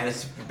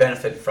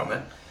benefited from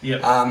it.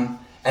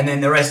 And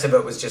then the rest of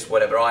it was just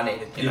whatever I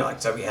needed,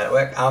 so we had it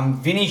work.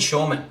 Vinny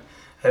Shawman.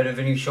 Heard of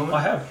Vinny Shawman?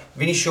 I have.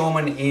 Vinny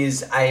Shawman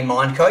is a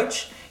mind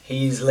coach.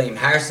 He is Liam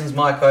Harrison's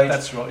mind coach.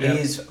 That's right, He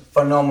is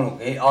phenomenal.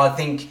 I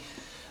think,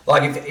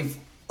 if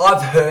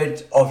I've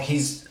heard of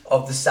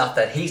the stuff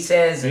that he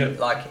says, and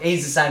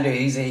he's the same dude.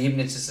 He's a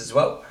hypnotist as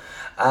well.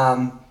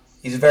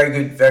 He's a very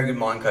good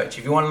mind coach.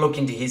 If you want to look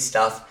into his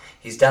stuff,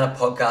 he's done a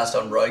podcast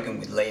on Rogan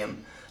with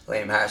Liam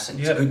Harrison.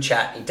 It's a good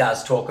chat. He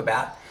does talk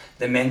about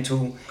the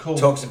mental. Cool.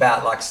 Talks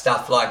about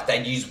stuff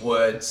they use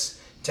words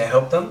to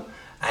help them,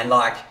 and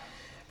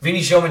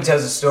Vinny Shawman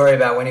tells a story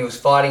about when he was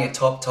fighting a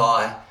top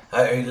tie.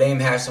 Liam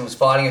Harrison was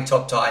fighting a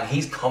top tie, and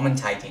he's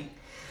commentating.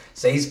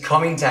 So he's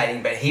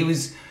commentating, but he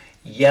was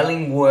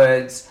yelling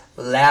words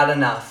loud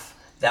enough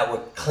that were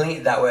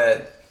clean, that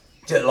were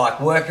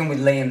working with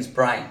Liam's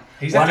brain.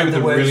 He's that dude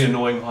with a really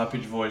annoying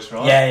high-pitched voice,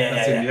 right?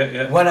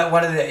 Yeah. One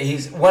of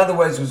the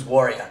words was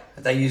warrior.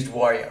 They used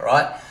warrior,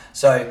 right?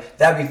 So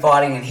they'd be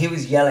fighting and he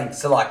was yelling.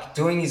 So like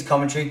doing his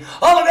commentary,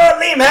 oh my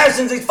God, Liam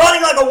Harrison's, he's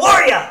fighting like a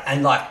warrior.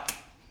 And like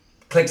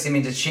clicks him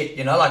into shit,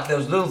 you know, like there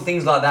was little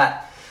things like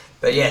that.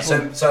 But yeah,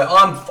 so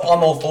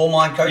I'm all for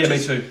mind coaches.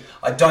 Yeah, me too.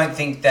 I don't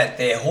think that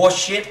they're horse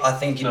shit. I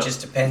think it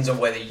just depends on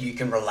whether you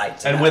can relate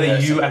to and that whether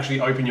person. you actually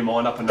open your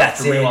mind up enough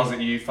to realise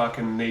that you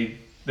fucking need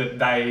that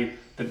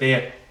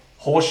their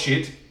horse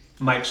shit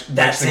makes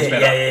things better.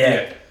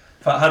 Yeah.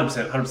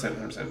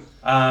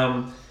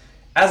 100%.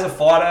 As a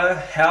fighter,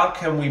 how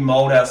can we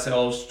mould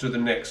ourselves to the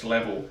next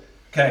level?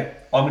 Okay,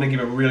 I'm going to give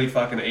a really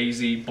fucking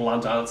easy,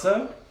 blunt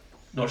answer.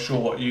 Not sure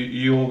what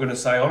you're going to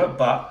say on it,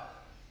 but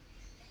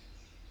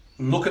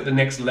look at the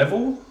next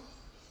level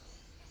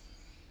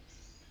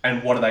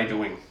and what are they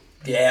doing?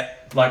 Yeah.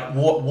 Like,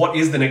 what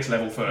is the next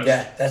level first?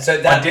 Yeah, that's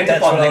what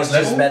I was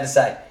just about to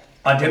say.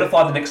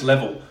 Identify the next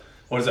level.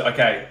 What is it?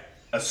 Okay,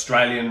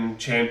 Australian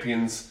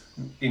champions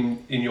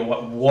in your...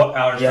 What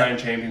are Australian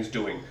champions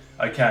doing?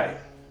 Okay,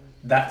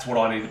 that's what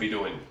I need to be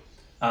doing.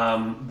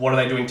 What are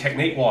they doing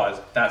technique-wise?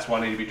 That's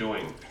what I need to be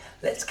doing.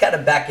 Let's cut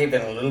it back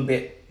even a little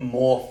bit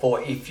more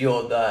for if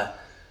you're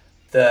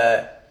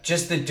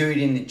just the dude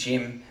in the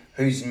gym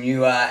who's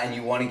newer and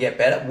you want to get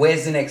better.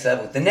 Where's the next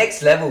level? The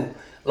next level,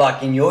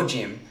 like in your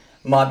gym,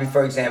 might be,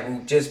 for example,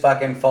 just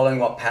fucking following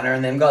what Panner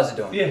and them guys are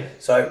doing. Yeah.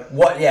 So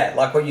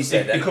like what you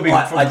said. It could be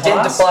from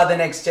identify class. The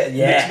next.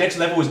 Next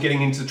level is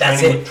getting into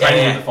training with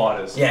the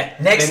fighters. Yeah.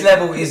 Next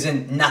level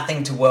isn't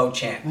nothing to world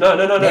champ. No.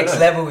 Next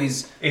level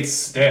is it's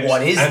steps.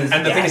 What is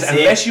and the thing is,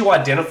 unless you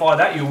identify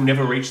that, you'll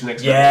never reach the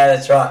next level. Yeah,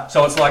 that's right.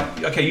 So it's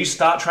like, okay, you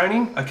start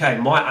training. Okay,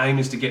 my aim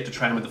is to get to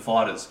train with the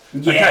fighters.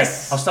 Yes.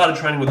 Okay, I started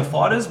training with the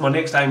fighters. My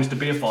next aim is to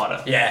be a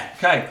fighter. Yeah.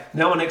 Okay,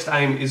 now my next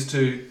aim is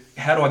to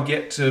how do I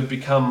get to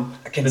become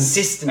a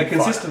consistent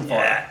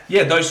fighter?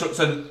 Yeah,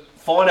 so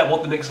find out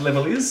what the next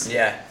level is.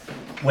 Yeah.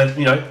 When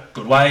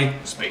good way,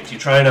 speak to your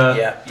trainer.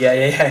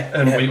 Yeah.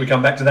 And we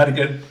come back to that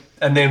again,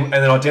 and then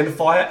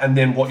identify it, and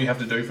then what you have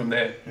to do from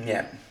there.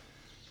 Yeah.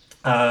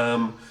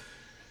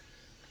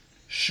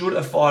 Should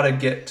a fighter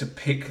get to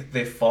pick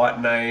their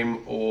fight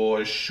name,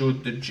 or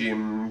should the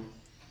gym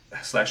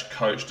 /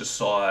 coach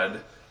decide?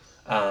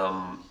 A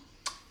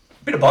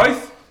bit of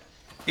both.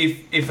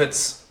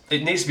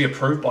 It needs to be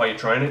approved by your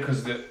trainer,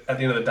 because at the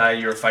end of the day,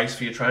 you're a face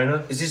for your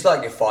trainer. Is this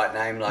like your fight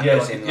name? Like,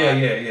 yeah,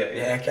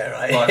 Yeah, okay,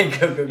 right. Like,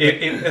 good.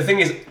 The thing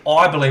is,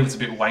 I believe it's a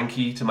bit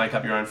wanky to make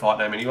up your own fight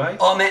name anyway.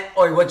 Oh, man.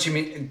 Oh, what you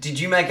mean? Did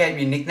you make up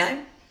your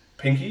nickname?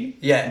 Pinky?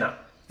 Yeah. No.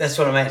 That's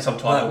what I mean. Some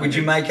type like, would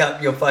you make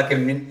up your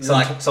fucking...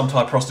 Some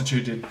type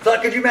prostitute did.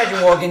 Like, could you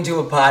imagine walking into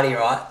a party,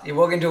 right? You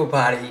walk into a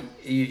party,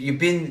 you've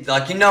been...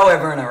 Like, you know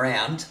everyone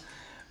around,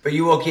 but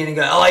you walk in and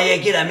go, oh, yeah,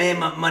 g'day, man,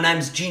 my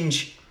name's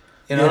Ginge.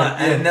 You know,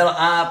 and they're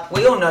like,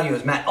 we all know you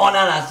as Matt. Oh,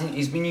 no,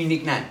 it's been your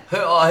nickname. Who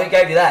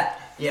gave you that?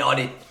 Yeah, I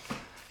did.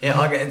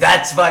 Yeah, okay.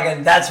 That's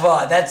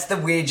the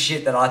weird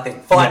shit that I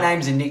think. Fight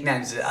names and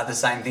nicknames are the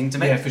same thing to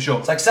me. Yeah, for sure.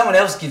 It's like someone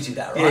else gives you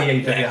that,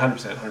 right? Yeah,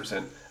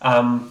 100%.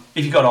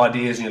 If you've got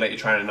ideas and you let your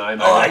trainer know,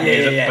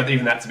 maybe but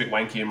even that's a bit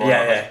wanky in my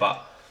eyes.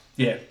 But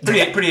yeah,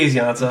 pretty easy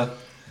answer.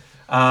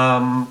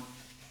 I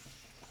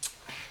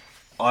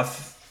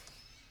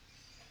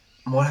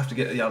might have to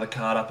get the other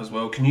card up as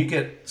well. Can you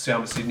get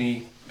Salma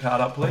Sydney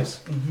card up, please?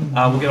 Mm-hmm.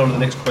 We'll get on to the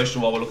next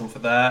question while we're looking for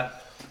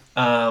that.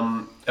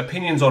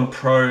 Opinions on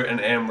pro and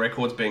am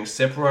records being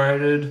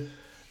separated.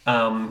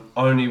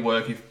 Only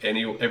work if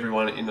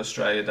everyone in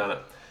Australia done it.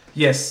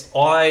 Yes,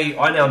 I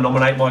now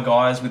nominate my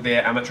guys with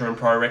their amateur and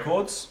pro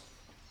records.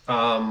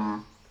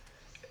 So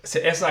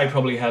SA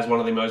probably has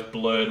one of the most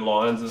blurred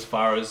lines as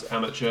far as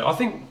amateur. I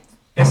think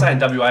SA and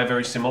WA are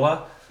very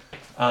similar,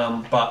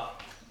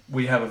 but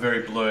we have a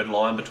very blurred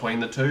line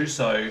between the two.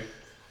 So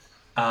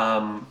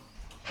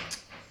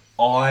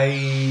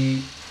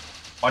I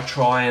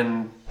try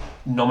and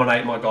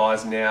nominate my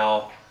guys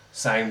now,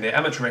 saying their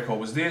amateur record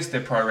was this,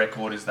 their pro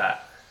record is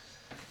that.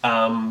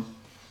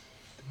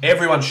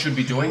 Everyone should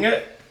be doing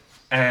it,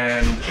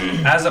 and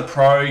as a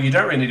pro, you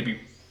don't really need to be,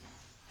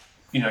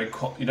 you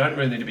don't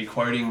really need to be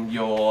quoting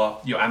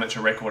your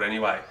amateur record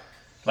anyway.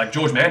 Like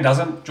George Mann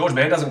doesn't. George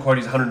Mann doesn't quote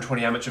his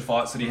 120 amateur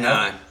fights that he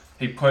had.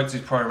 He quotes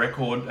his pro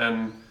record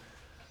and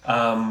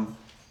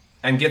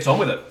gets on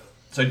with it.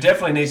 So it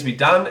definitely needs to be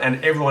done,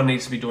 and everyone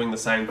needs to be doing the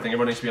same thing.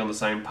 Everyone needs to be on the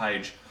same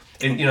page.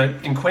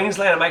 In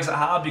Queensland, it makes it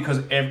hard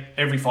because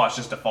every fight's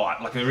just a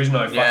fight. Like there is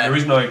no fight. Yeah. There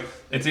is no.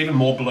 It's even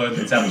more blurred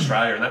than South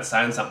Australia, and that's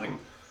saying something.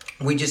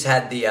 We just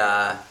had the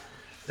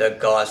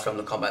guys from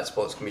the Combat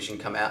Sports Commission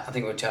come out. I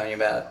think we were telling you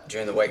about it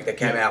during the week. They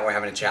came out, we're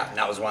having a chat, and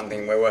that was one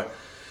thing where we're,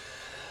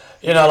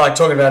 like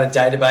talking about a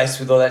database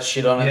with all that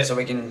shit on it, so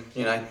we can,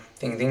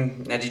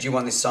 thing. Now, did you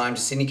want this signed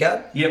to Sydney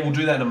card? Yeah, we'll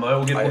do that in a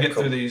moment. We'll get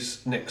through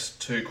these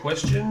next two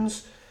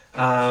questions.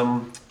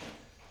 One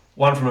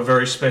from a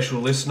very special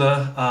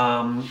listener,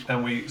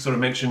 and we sort of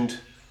mentioned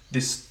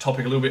this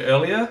topic a little bit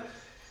earlier.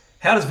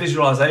 How does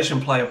visualization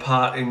play a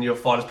part in your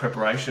fighter's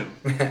preparation?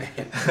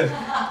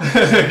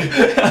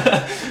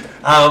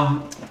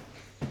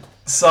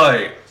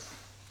 So,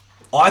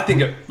 I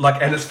think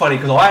and it's funny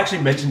because I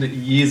actually mentioned it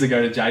years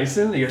ago to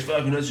Jason. He goes,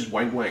 it's just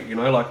wank,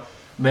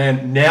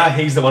 man, now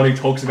he's the one who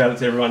talks about it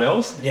to everyone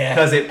else. Yeah.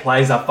 Because it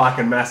plays a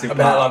fucking massive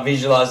About part. like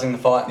visualising the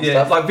fight and Yeah,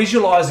 stuff. like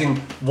visualising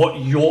what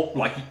you're,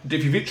 like,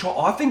 if you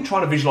I think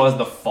trying to visualise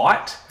the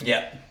fight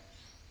Yeah.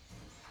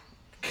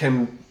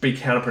 can be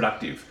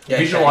counterproductive. Yeah,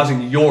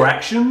 Visualising your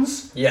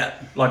actions, Yeah.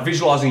 like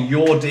visualising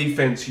your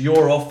defense,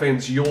 your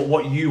offense,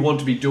 what you want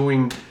to be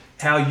doing,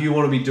 how you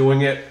want to be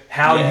doing it,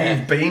 how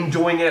you've been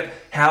doing it,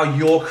 how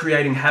you're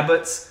creating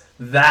habits.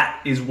 That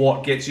is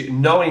what gets you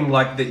knowing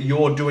like that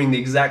you're doing the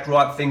exact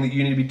right thing that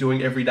you need to be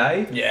doing every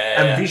day.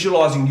 Yeah. And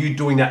visualising you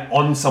doing that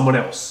on someone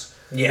else.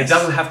 Yes. It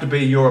doesn't have to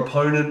be your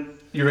opponent,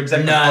 your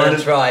exact No, opponent.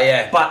 that's right.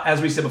 Yeah. But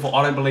as we said before,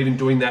 I don't believe in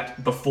doing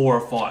that before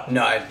a fight.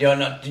 No, you're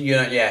not.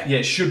 Yeah. Yeah,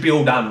 it should be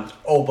all done.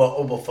 All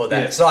before that.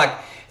 Yeah. It's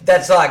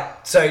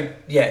like so.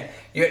 Yeah.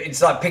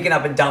 It's like picking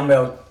up a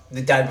dumbbell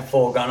the day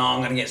before, going, "Oh, I'm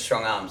going to get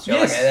strong arms." You're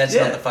Yes, like, that's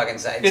yeah. not the fucking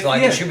same. It's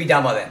like it should be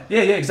done by then.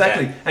 Yeah,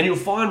 exactly. Yeah. And you'll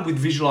find with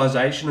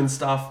visualization and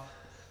stuff,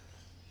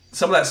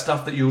 some of that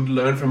stuff that you'd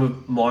learn from a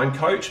mind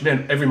coach,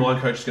 man, every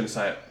mind coach is going to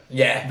say it.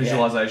 Yeah.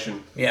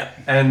 Visualization. Yeah.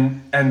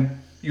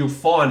 And you'll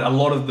find a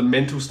lot of the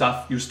mental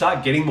stuff, you'll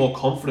start getting more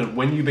confident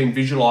when you've been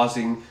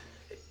visualizing,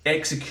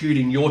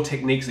 executing your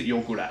techniques that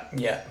you're good at.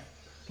 Yeah.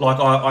 Like,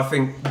 I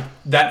think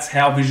that's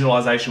how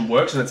visualization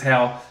works, and that's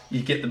how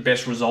you get the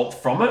best result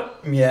from it.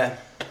 Yeah.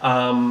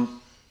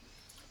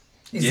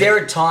 Is Yeah. there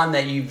a time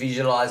that you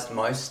visualized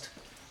most?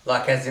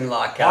 Like, as in,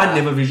 like... I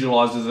never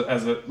visualized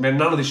as a man.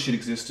 None of this shit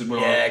existed when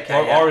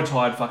I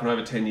retired fucking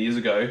over 10 years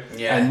ago,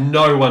 and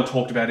no one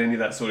talked about any of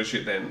that sort of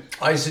shit then.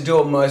 I used to do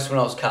it most when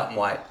I was cutting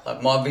weight.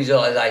 Like, my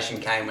visualization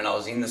came when I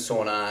was in the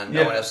sauna and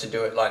no one else to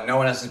do it. Like, no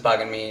one else is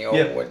bugging me. Or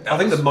I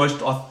think the most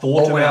I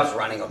thought about... when I was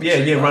running,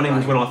 obviously. Running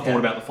was when I thought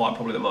about the fight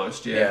probably the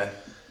most, Yeah.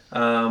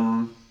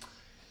 All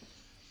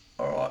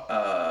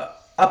right.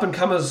 Up and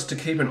comers to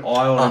keep an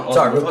eye on.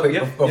 Sorry, real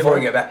quick before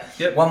we go back.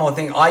 Yep. One more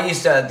thing.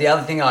 The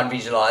other thing I'd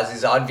visualize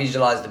is I'd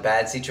visualize the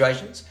bad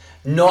situations,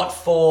 not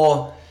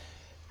for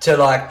a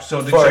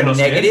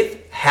negative.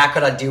 How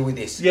could I deal with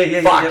this?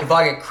 Fuck, if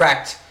I get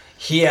cracked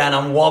here and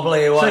I'm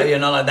wobbly, or like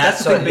that.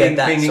 That's the thing,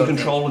 being in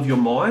control of your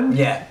mind.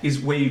 Yeah. Is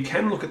where you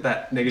can look at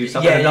that negative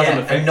stuff and it doesn't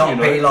affect and not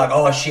you. be like,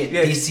 oh shit,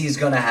 this is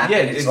gonna happen.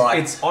 Yeah, it's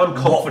I'm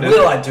confident.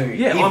 What will I do if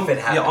it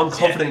happens? Yeah, I'm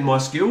confident in my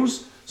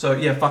skills. So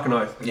fucking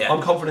oath. Yeah.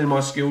 I'm confident in my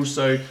skills,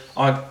 so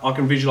I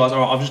can visualise. All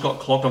right, I've just got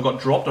clocked. I've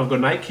got dropped. I've got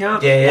an 8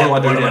 count. Yeah.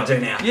 What do I do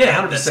now?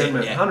 Yeah, 100%,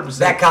 man.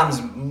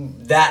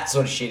 100%. That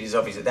sort of shit is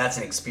obviously that's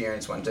an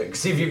experience one too.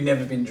 Because if you've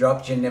never been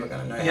dropped, you're never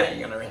going to know how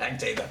you're going to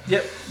react either.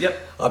 Yep.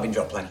 I've been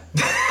dropped plenty.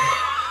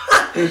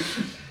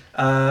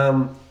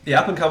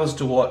 Up and comers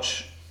to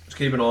watch. To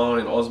keep an eye on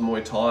in Oz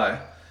Muay Thai.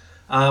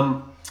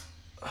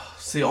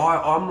 See,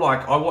 I'm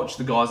like I watch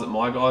the guys that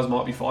my guys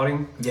might be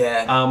fighting.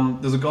 Yeah.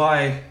 There's a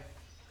guy.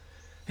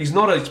 He's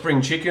not a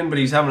spring chicken, but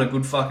he's having a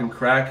good fucking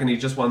crack, and he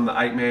just won the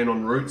 8-man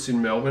on Roots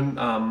in Melbourne.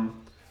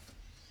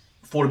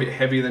 Fought a bit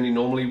heavier than he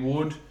normally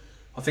would.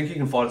 I think he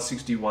can fight at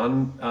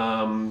 61.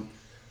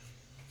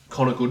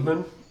 Connor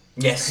Goodman.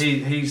 Yes.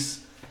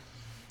 He's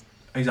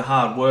a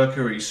hard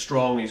worker. He's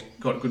strong. He's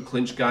got a good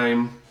clinch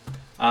game.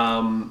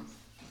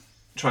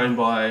 Trained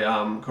by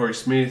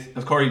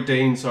Corey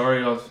Dean.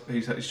 Sorry,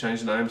 he's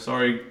changed the name.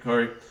 Sorry,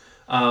 Corey.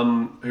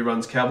 Who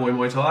runs Cowboy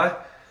Muay Thai.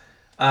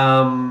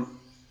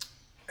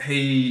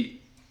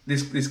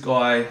 This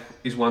guy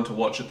is one to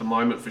watch at the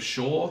moment for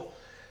sure.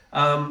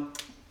 I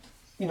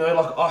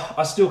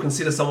still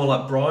consider someone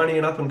like Bryony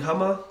an up and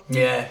comer.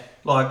 Yeah.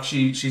 Like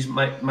she's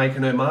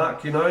making her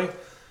mark,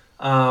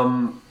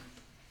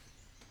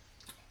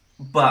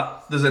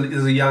 But there's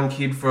a young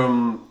kid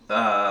from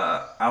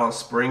Alice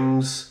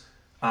Springs,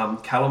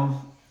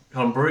 Callum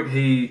Brook.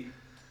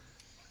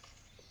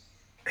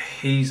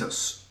 He's a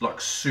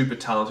super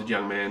talented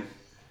young man.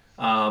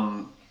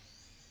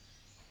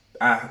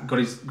 Got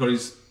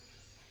his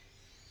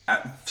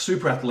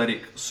super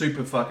athletic,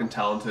 super fucking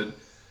talented,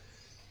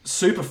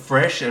 super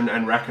fresh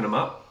and racking them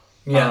up.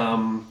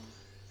 Yeah.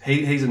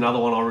 He's another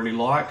one I really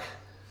like.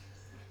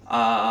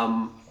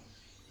 I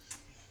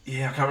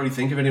can't really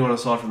think of anyone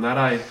aside from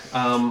that.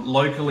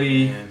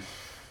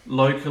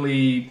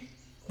 Locally,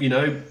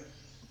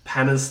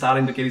 Panna's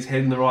starting to get his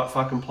head in the right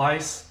fucking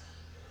place.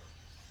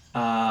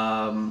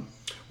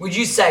 Would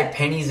you say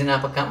Penny's an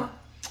up-and-comer?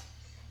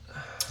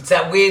 It's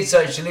that weird.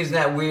 So she lives in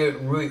that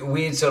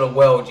weird sort of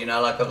world,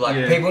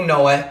 people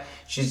know her.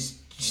 She's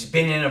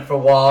been in it for a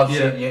while.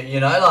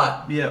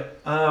 Yeah.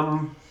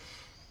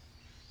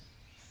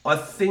 I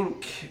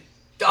think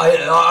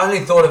I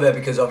only thought of her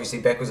because obviously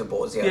Beck was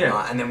aboard the other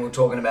night, and then we were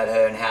talking about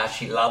her and how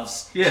she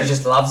loves. Yeah. She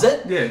just loves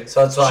it. Yeah.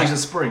 So it's like she's a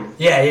spring.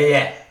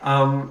 Yeah. I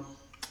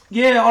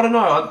don't know.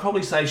 I'd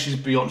probably say she's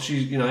beyond.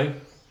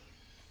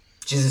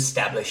 She's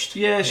established.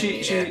 Yeah.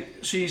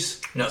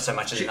 She's not so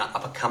much as an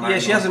up-and-comer. Yeah.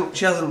 She hasn't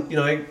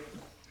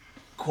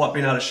quite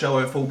been able to show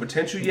her full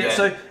potential yet. Yeah.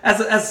 So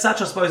as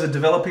such, I suppose a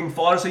developing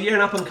fighter. So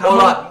an up and comer.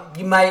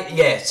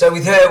 Well, so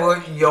with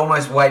her, you're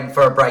almost waiting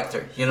for a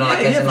breakthrough.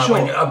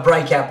 A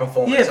breakout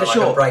performance. Yeah, for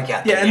sure. A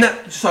breakout. Yeah,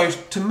 and so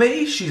to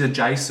me, she's a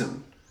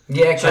Jason.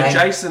 Yeah. Okay. So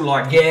Jason,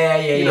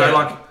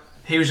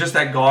 he was just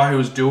that guy who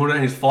was doing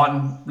it. He's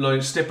fighting,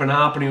 like, stepping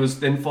up, and he was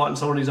then fighting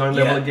someone at his own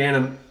level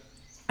again,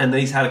 and then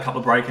he's had a couple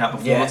of breakout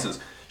performances.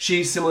 Yeah.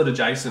 She's similar to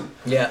Jason.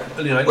 Yeah.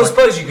 You know, I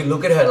suppose you could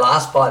look at her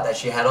last fight that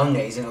she had on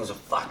knees, and it was a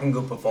fucking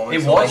good performance. It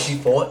was. The way she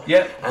fought.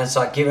 Yeah. And it's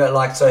like, give her,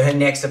 like, so her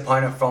next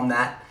opponent from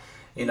that,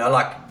 you know,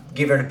 like,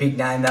 give her a big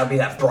name, that'll be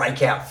that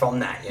breakout from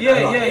that. You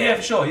know? Yeah,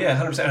 for sure. Yeah,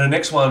 100%. And her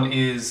next one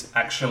is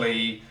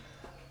actually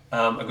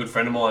a good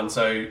friend of mine.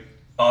 So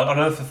I don't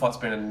know if the fight's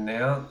been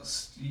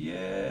announced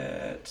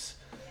yet.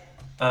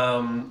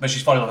 But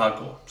she's fighting on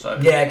hardcore. So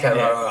yeah, okay,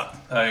 right.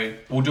 So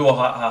we'll do a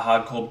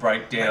hardcore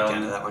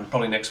breakdown of that one.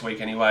 Probably next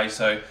week anyway.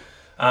 So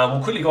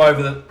we'll quickly go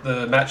over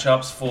the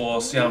matchups for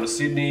Siam to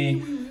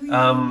Sydney.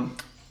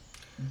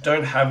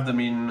 Don't have them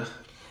in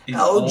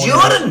order.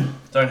 Jordan!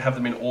 Don't have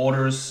them in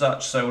order as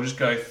such. So we'll just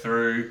go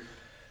through.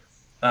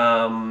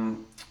 I'll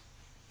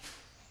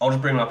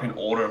just bring them up in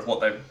order of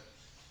what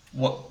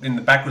in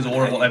the backwards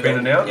order of what they've been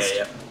announced.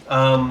 Yeah.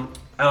 And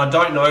I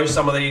don't know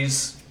some of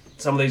these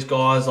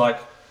guys like.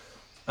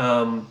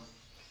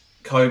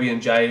 Kobe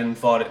and Jaden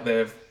fight.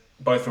 They're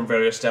both from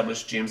very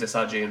established gyms,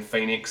 SRG and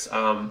Phoenix,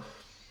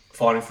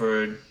 fighting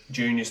for a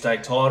junior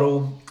state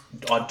title.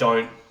 I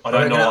don't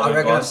know. I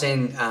reckon I've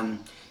seen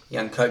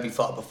young Kobe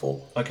fight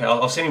before. Okay,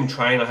 I've seen him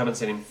train. I haven't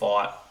seen him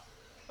fight.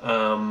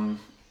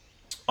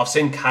 I've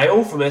seen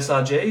Kale from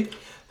SRG.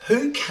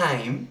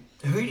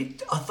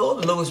 I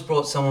thought Lewis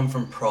brought someone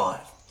from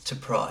Pride.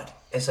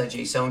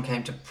 SOG, someone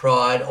came to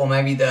Pride, or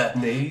maybe the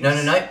Knees?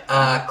 No,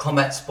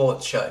 Combat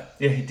Sports Show.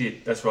 Yeah, he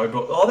did. That's right.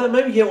 But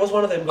it was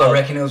one of them guys. I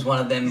reckon it was one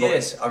of them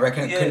boys. Yeah. I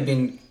reckon it could have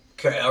been.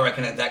 I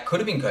reckon that could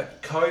have been Kobe.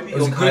 Kobe it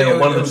was or Kale,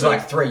 one of them. It was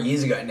like 3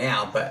 years ago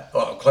now, but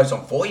close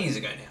on 4 years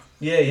ago now.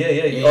 Yeah.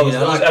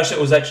 It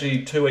was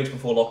actually 2 weeks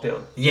before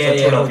lockdown. Yeah,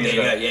 so 2.5 years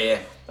ago. Yeah.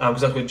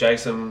 Because that's when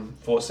Jason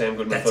fought Sam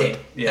Goodman. That's it.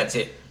 Yeah. That's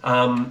it.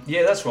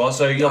 Yeah, that's right.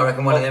 So I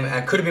reckon one of them.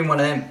 It could have been one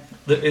of them.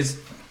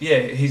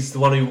 He's the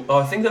one who.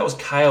 I think that was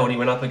Kale, and he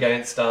went up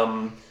against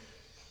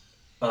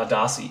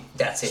Darcy.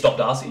 That's it. Stop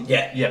Darcy.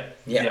 Yeah.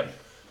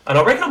 And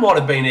I reckon it might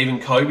have been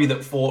even Kobe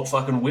that fought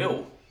fucking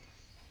Will.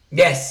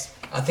 Yes,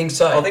 I think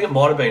so. I think it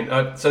might have been.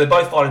 So they're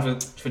both fighting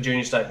for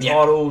junior state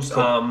titles.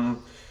 Cool.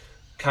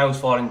 Kale's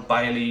fighting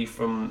Bailey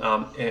from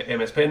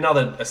MSP,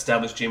 another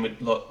established gym with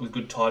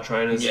good Thai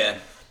trainers. Yeah.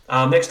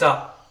 Next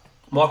up,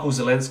 Michael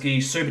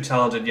Zelensky, super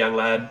talented young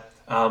lad.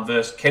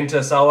 Versus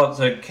Kenta Sawa.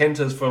 So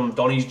Kenta's from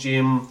Donny's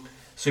gym,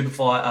 super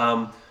fight.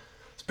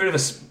 It's a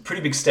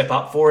pretty big step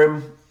up for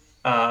him.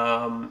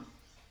 I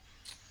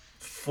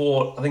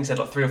think he's had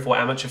like 3 or 4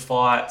 amateur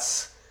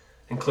fights,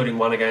 including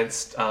one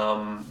against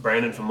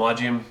Brandon from my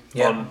gym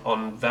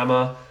on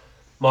Vama.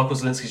 Michael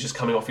Zelensky's just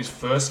coming off his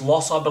first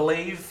loss, I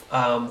believe,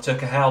 to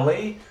Kahao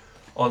Lee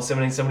on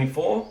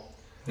 1774.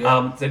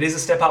 Yeah. That is a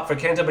step up for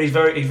Kenta, but he's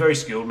very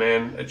skilled,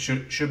 man. It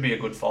should be a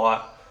good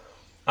fight.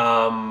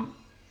 Paul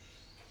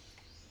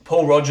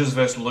Rogers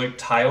versus Luke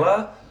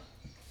Taylor.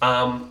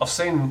 I've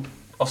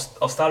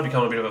started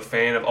becoming a bit of a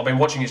fan. I've been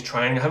watching his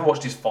training. I haven't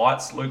watched his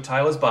fights, Luke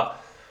Taylor's,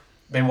 but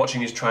been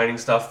watching his training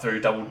stuff through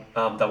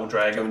Double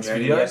Dragon's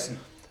videos.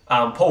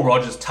 Yeah. Paul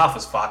Rogers, tough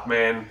as fuck,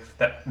 man.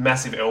 That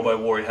massive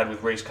elbow war he had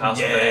with Reece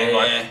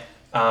Castlemaine.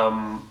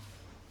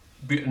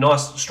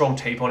 Nice strong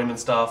teep on him and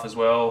stuff as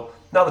well.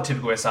 Another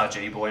typical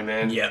SRG boy,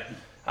 man. Yeah.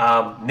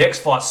 Next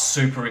fight's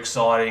super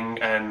exciting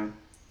and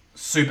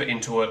super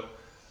into it.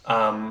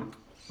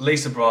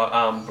 Lisa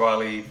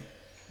Briley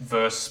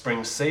versus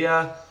Spring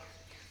Sia.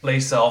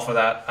 Lisa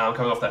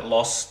coming off that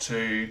loss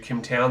to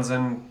Kim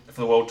Townsend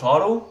for the world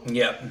title.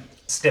 Yep.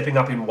 Stepping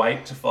up in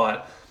weight to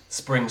fight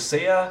Spring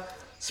Sia.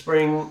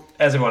 Spring,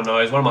 as everyone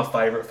knows, one of my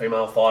favourite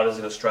female fighters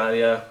in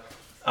Australia.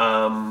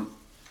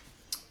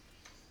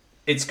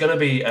 It's going to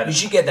be... You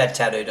should get that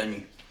tattooed on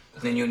you.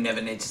 Then you'll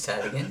never need to say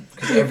it again.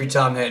 Because every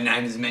time her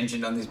name is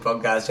mentioned on this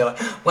podcast, you're like,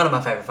 one of my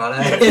favourite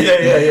fighters.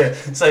 yeah.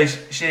 So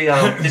she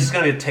this is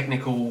going to be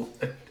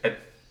a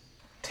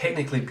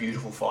technically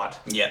beautiful fight.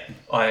 Yeah.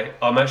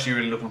 I'm actually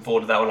really looking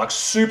forward to that one. Like,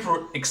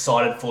 super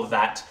excited for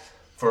that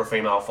for a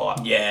female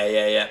fight.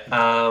 Yeah.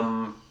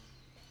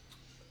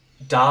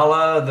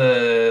 Darla,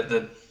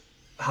 the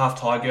half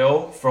Thai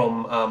girl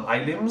from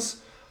 8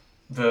 Limbs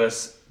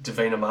versus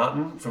Davina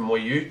Martin from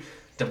Moyu.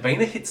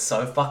 Davina hits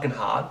so fucking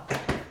hard.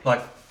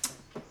 Like,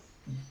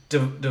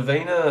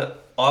 Davina,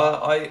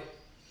 I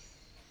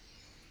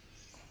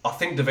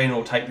think Davina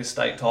will take this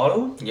state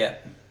title. Yeah.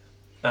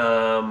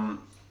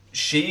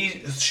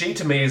 She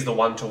to me is the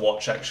one to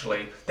watch,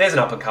 actually. There's an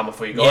up and comer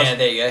for you guys. Yeah,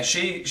 there you go.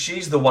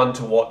 She's the one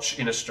to watch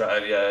in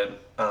Australia,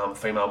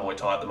 female Muay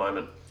Thai at the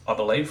moment, I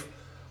believe.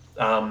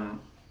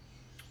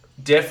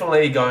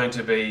 Definitely going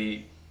to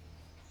be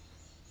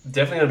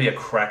a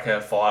cracker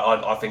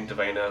fight. I think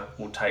Davina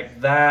will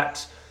take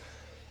that.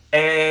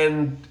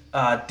 And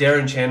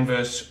Darren Chen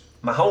versus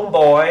my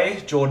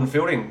homeboy, Jordan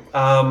Fielding.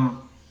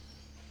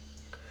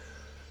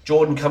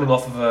 Jordan coming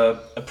off of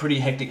a pretty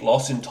hectic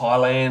loss in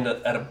Thailand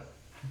at a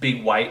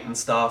big weight and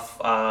stuff,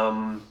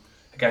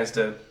 against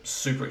a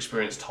super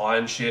experienced Thai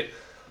and shit.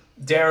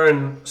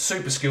 Darren,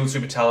 super skilled,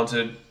 super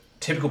talented,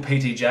 typical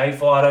PTJ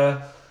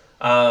fighter.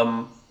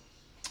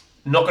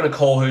 not going to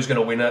call who's going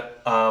to win it.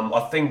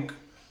 I think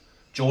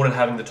Jordan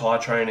having the Thai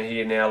trainer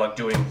here now, like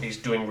he's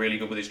doing really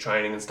good with his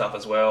training and stuff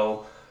as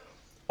well.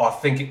 I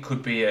think it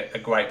could be a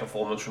great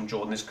performance from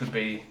Jordan. This could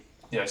be,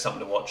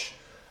 something to watch.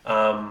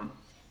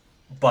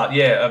 But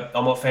yeah,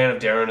 I'm a fan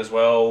of Darren as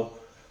well.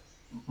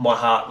 My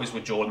heart was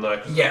with Jordan though,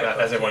 because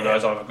as everyone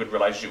knows, I have a good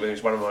relationship with him.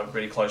 He's one of my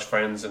really close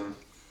friends, and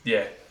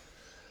yeah,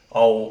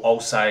 I'm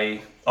just going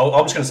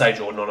to say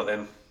Jordan on it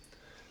then.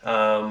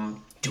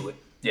 Do it.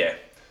 Yeah.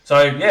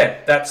 So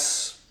yeah,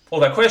 that's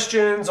all our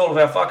questions, all of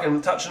our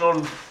fucking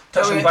touching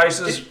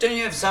bases. Don't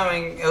you have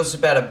something else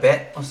about a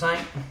bet or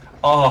something?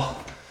 Oh,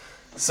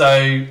 so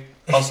I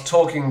was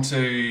talking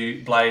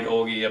to Blade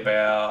Augie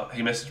about.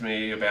 He messaged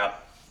me about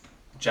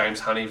James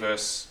Honey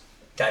versus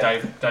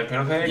Dave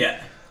Penalty.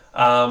 Yeah.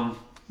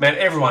 Man,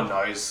 everyone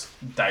knows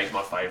Dave's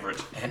my favourite.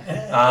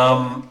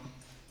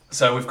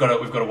 So we've got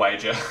a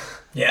wager.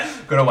 Yeah.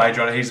 Got a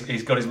wager on it.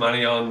 He's got his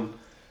money on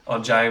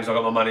James. I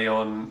got my money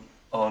on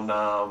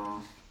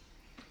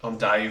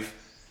Dave.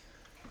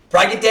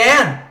 Break it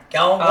down.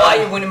 Go on. Why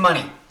are you winning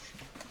money?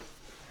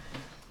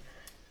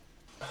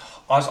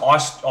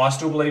 I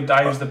still believe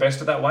Dave's the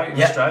best at that weight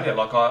in Australia.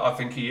 Like I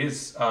think he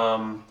is.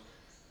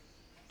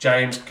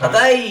 James. Are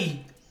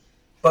they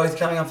both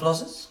coming off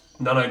losses?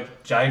 No.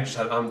 James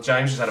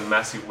just had a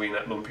massive win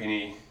at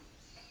Lumpini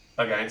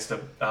against.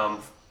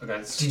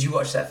 Did you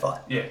watch that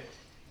fight? Yeah.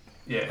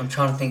 Yeah. I'm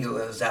trying to think if it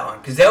was that one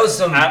because there was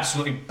some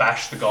absolutely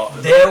bashed the guy.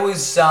 There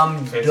was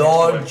some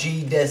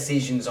dodgy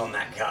decisions on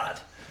that card.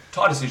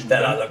 Thai decision.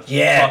 That I looked,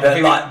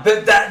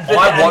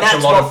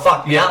 that's what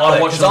fucked me up.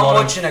 Because I'm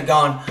watching it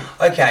going,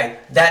 okay,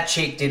 that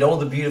chick did all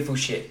the beautiful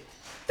shit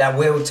that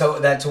we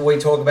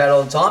talk about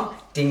all the time.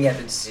 Didn't get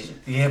the decision.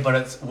 Yeah,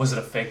 but was it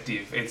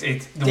effective? When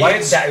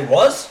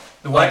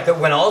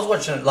I was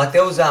watching it, like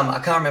there was I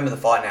can't remember the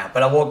fight now,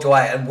 but I walked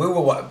away and we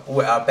were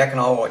Beck and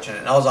I were watching it,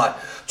 and I was like,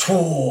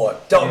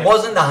 it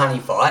wasn't the Honey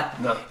fight.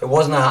 No, it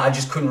wasn't. I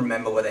just couldn't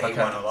remember whether he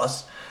won or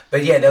lost.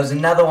 But yeah, there was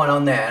another one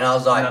on there, and I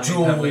was like,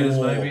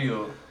 maybe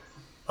or.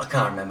 I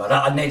can't remember.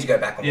 I need to go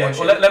back and watch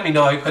it. Let me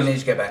know. I need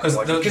to go back and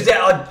watch it. Because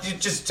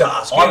just to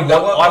ask you, I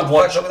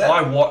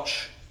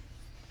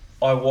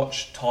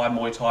watch Thai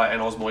Muay Thai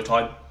and Oz Muay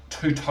Thai,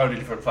 two totally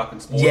different fucking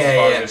sports as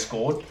far as they're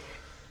scored.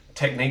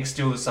 Technique's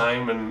still the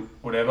same and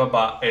whatever,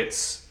 but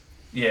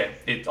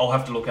I'll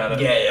have to look at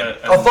it.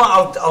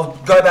 I'll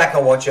go back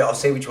and watch it. I'll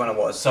see which one it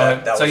was.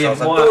 I've got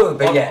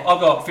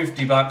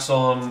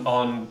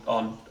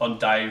 $50 on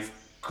Dave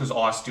because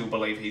I still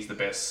believe he's the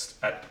best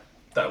at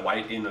that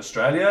weight in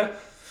Australia.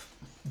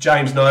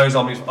 James knows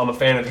I'm a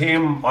fan of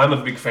him. I'm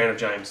a big fan of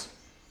James.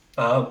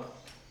 I'm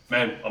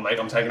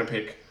taking a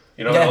pick.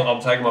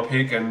 I'm taking my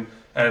pick, and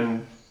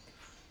James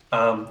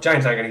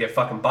ain't gonna get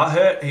fucking butt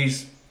hurt.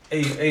 He's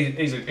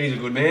a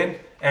good man,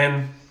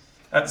 and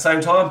at the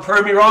same time,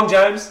 prove me wrong,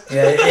 James.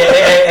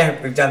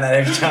 Yeah. We've done that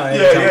every time.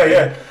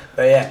 Yeah.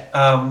 But yeah.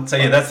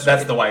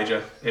 That's the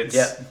wager. I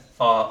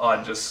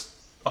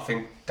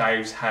think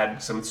Dave's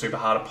had some super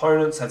hard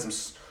opponents. I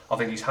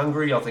think he's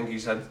hungry. I think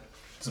he's had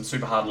some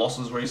super hard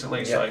losses recently.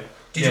 Yeah. So,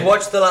 did you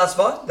watch the last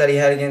fight that he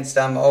had against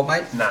old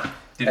mate? Nah,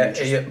 didn't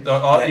interest.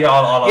 I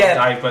love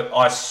Dave, but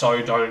I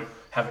so don't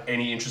have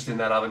any interest in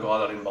that other guy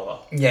that I didn't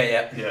bother.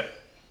 Yeah.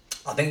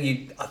 I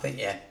think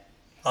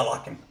I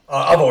like him.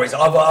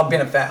 I've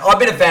been a fan. I've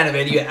been a fan of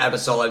Eddie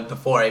Abasolo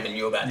before I even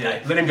knew about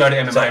Dave. Let him go to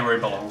MMA where he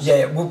belongs.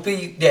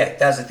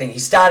 That's the thing. He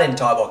started in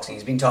Thai boxing.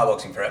 He's been Thai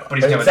boxing forever. But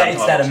he's never done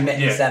Thai boxing.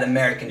 It's that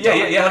American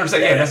Thai. Yeah,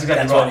 100%. Yeah, that's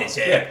exactly right. What it is,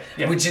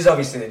 yeah. Which is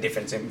obviously the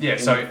difference in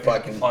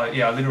fucking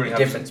I literally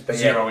have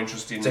zero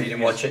interest in. So you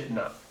didn't watch it?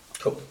 No.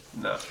 Cool.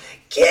 No.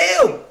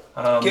 Kill.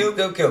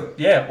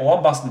 Yeah, well,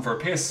 I'm busting for a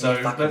piss, so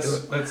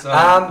let's leave it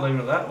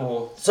at that.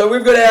 Or so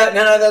we've got our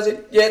that's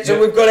it. Yeah, so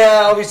we've got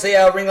our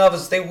ring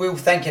lovers thing. We'll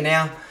thank you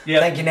now. Yeah.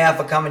 Thank you now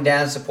for coming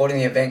down and supporting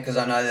the event, because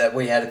I know that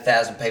we had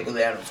 1,000 people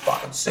there and it was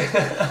fucking sick.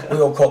 We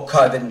all caught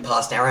COVID and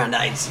passed our round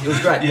AIDS. It was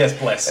great. Yes,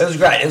 bless. It was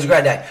great. It was a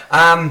great day.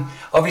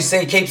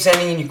 Obviously, keep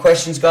sending in your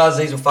questions, guys.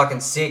 These were fucking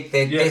sick.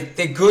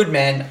 They're good,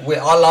 man.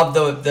 I love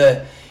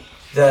the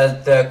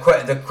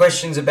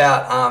questions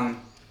about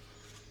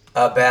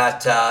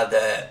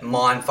the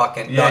mind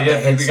fucking the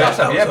head stuff.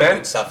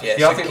 Man. Stuff.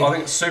 I think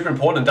it's super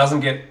important. It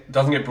doesn't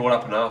get brought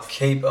up enough.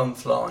 Keep them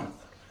flowing.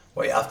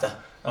 What are you after?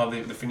 Oh,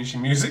 the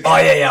finishing music. Oh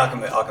yeah, I can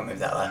move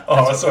that way.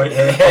 Oh, sorry.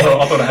 Yeah.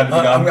 I thought I had to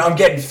be done. I'm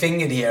getting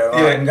fingered here.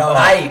 Right? I'm going,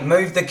 hey,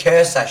 move the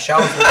cursor. Show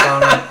us what's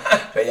going on.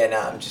 But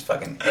I'm just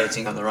fucking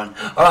editing on the run.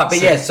 All right, but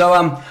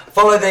so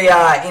follow the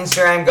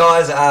Instagram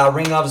guys,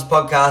 Ring Lovers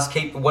Podcast.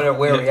 Keep where are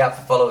we at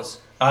for followers?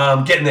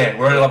 Getting there.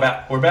 We're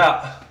about.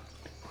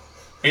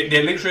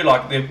 They're literally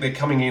like they're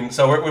coming in.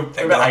 So we're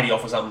about 80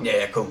 off or something.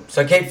 Yeah, cool.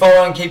 So keep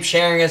following, keep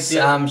sharing us.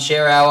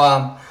 Share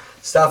our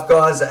stuff,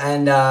 guys,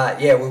 and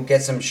we'll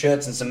get some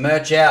shirts and some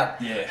merch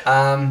out. Yeah.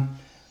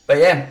 But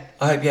I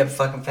hope you have a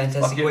fucking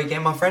fantastic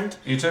weekend, my friend.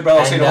 You too, brother.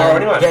 I'll see you tomorrow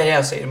anyway.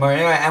 I'll see you tomorrow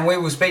anyway, and we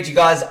will speak to you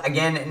guys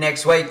again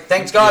next week.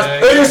 Thanks,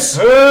 guys. Peace.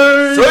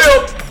 See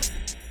ya.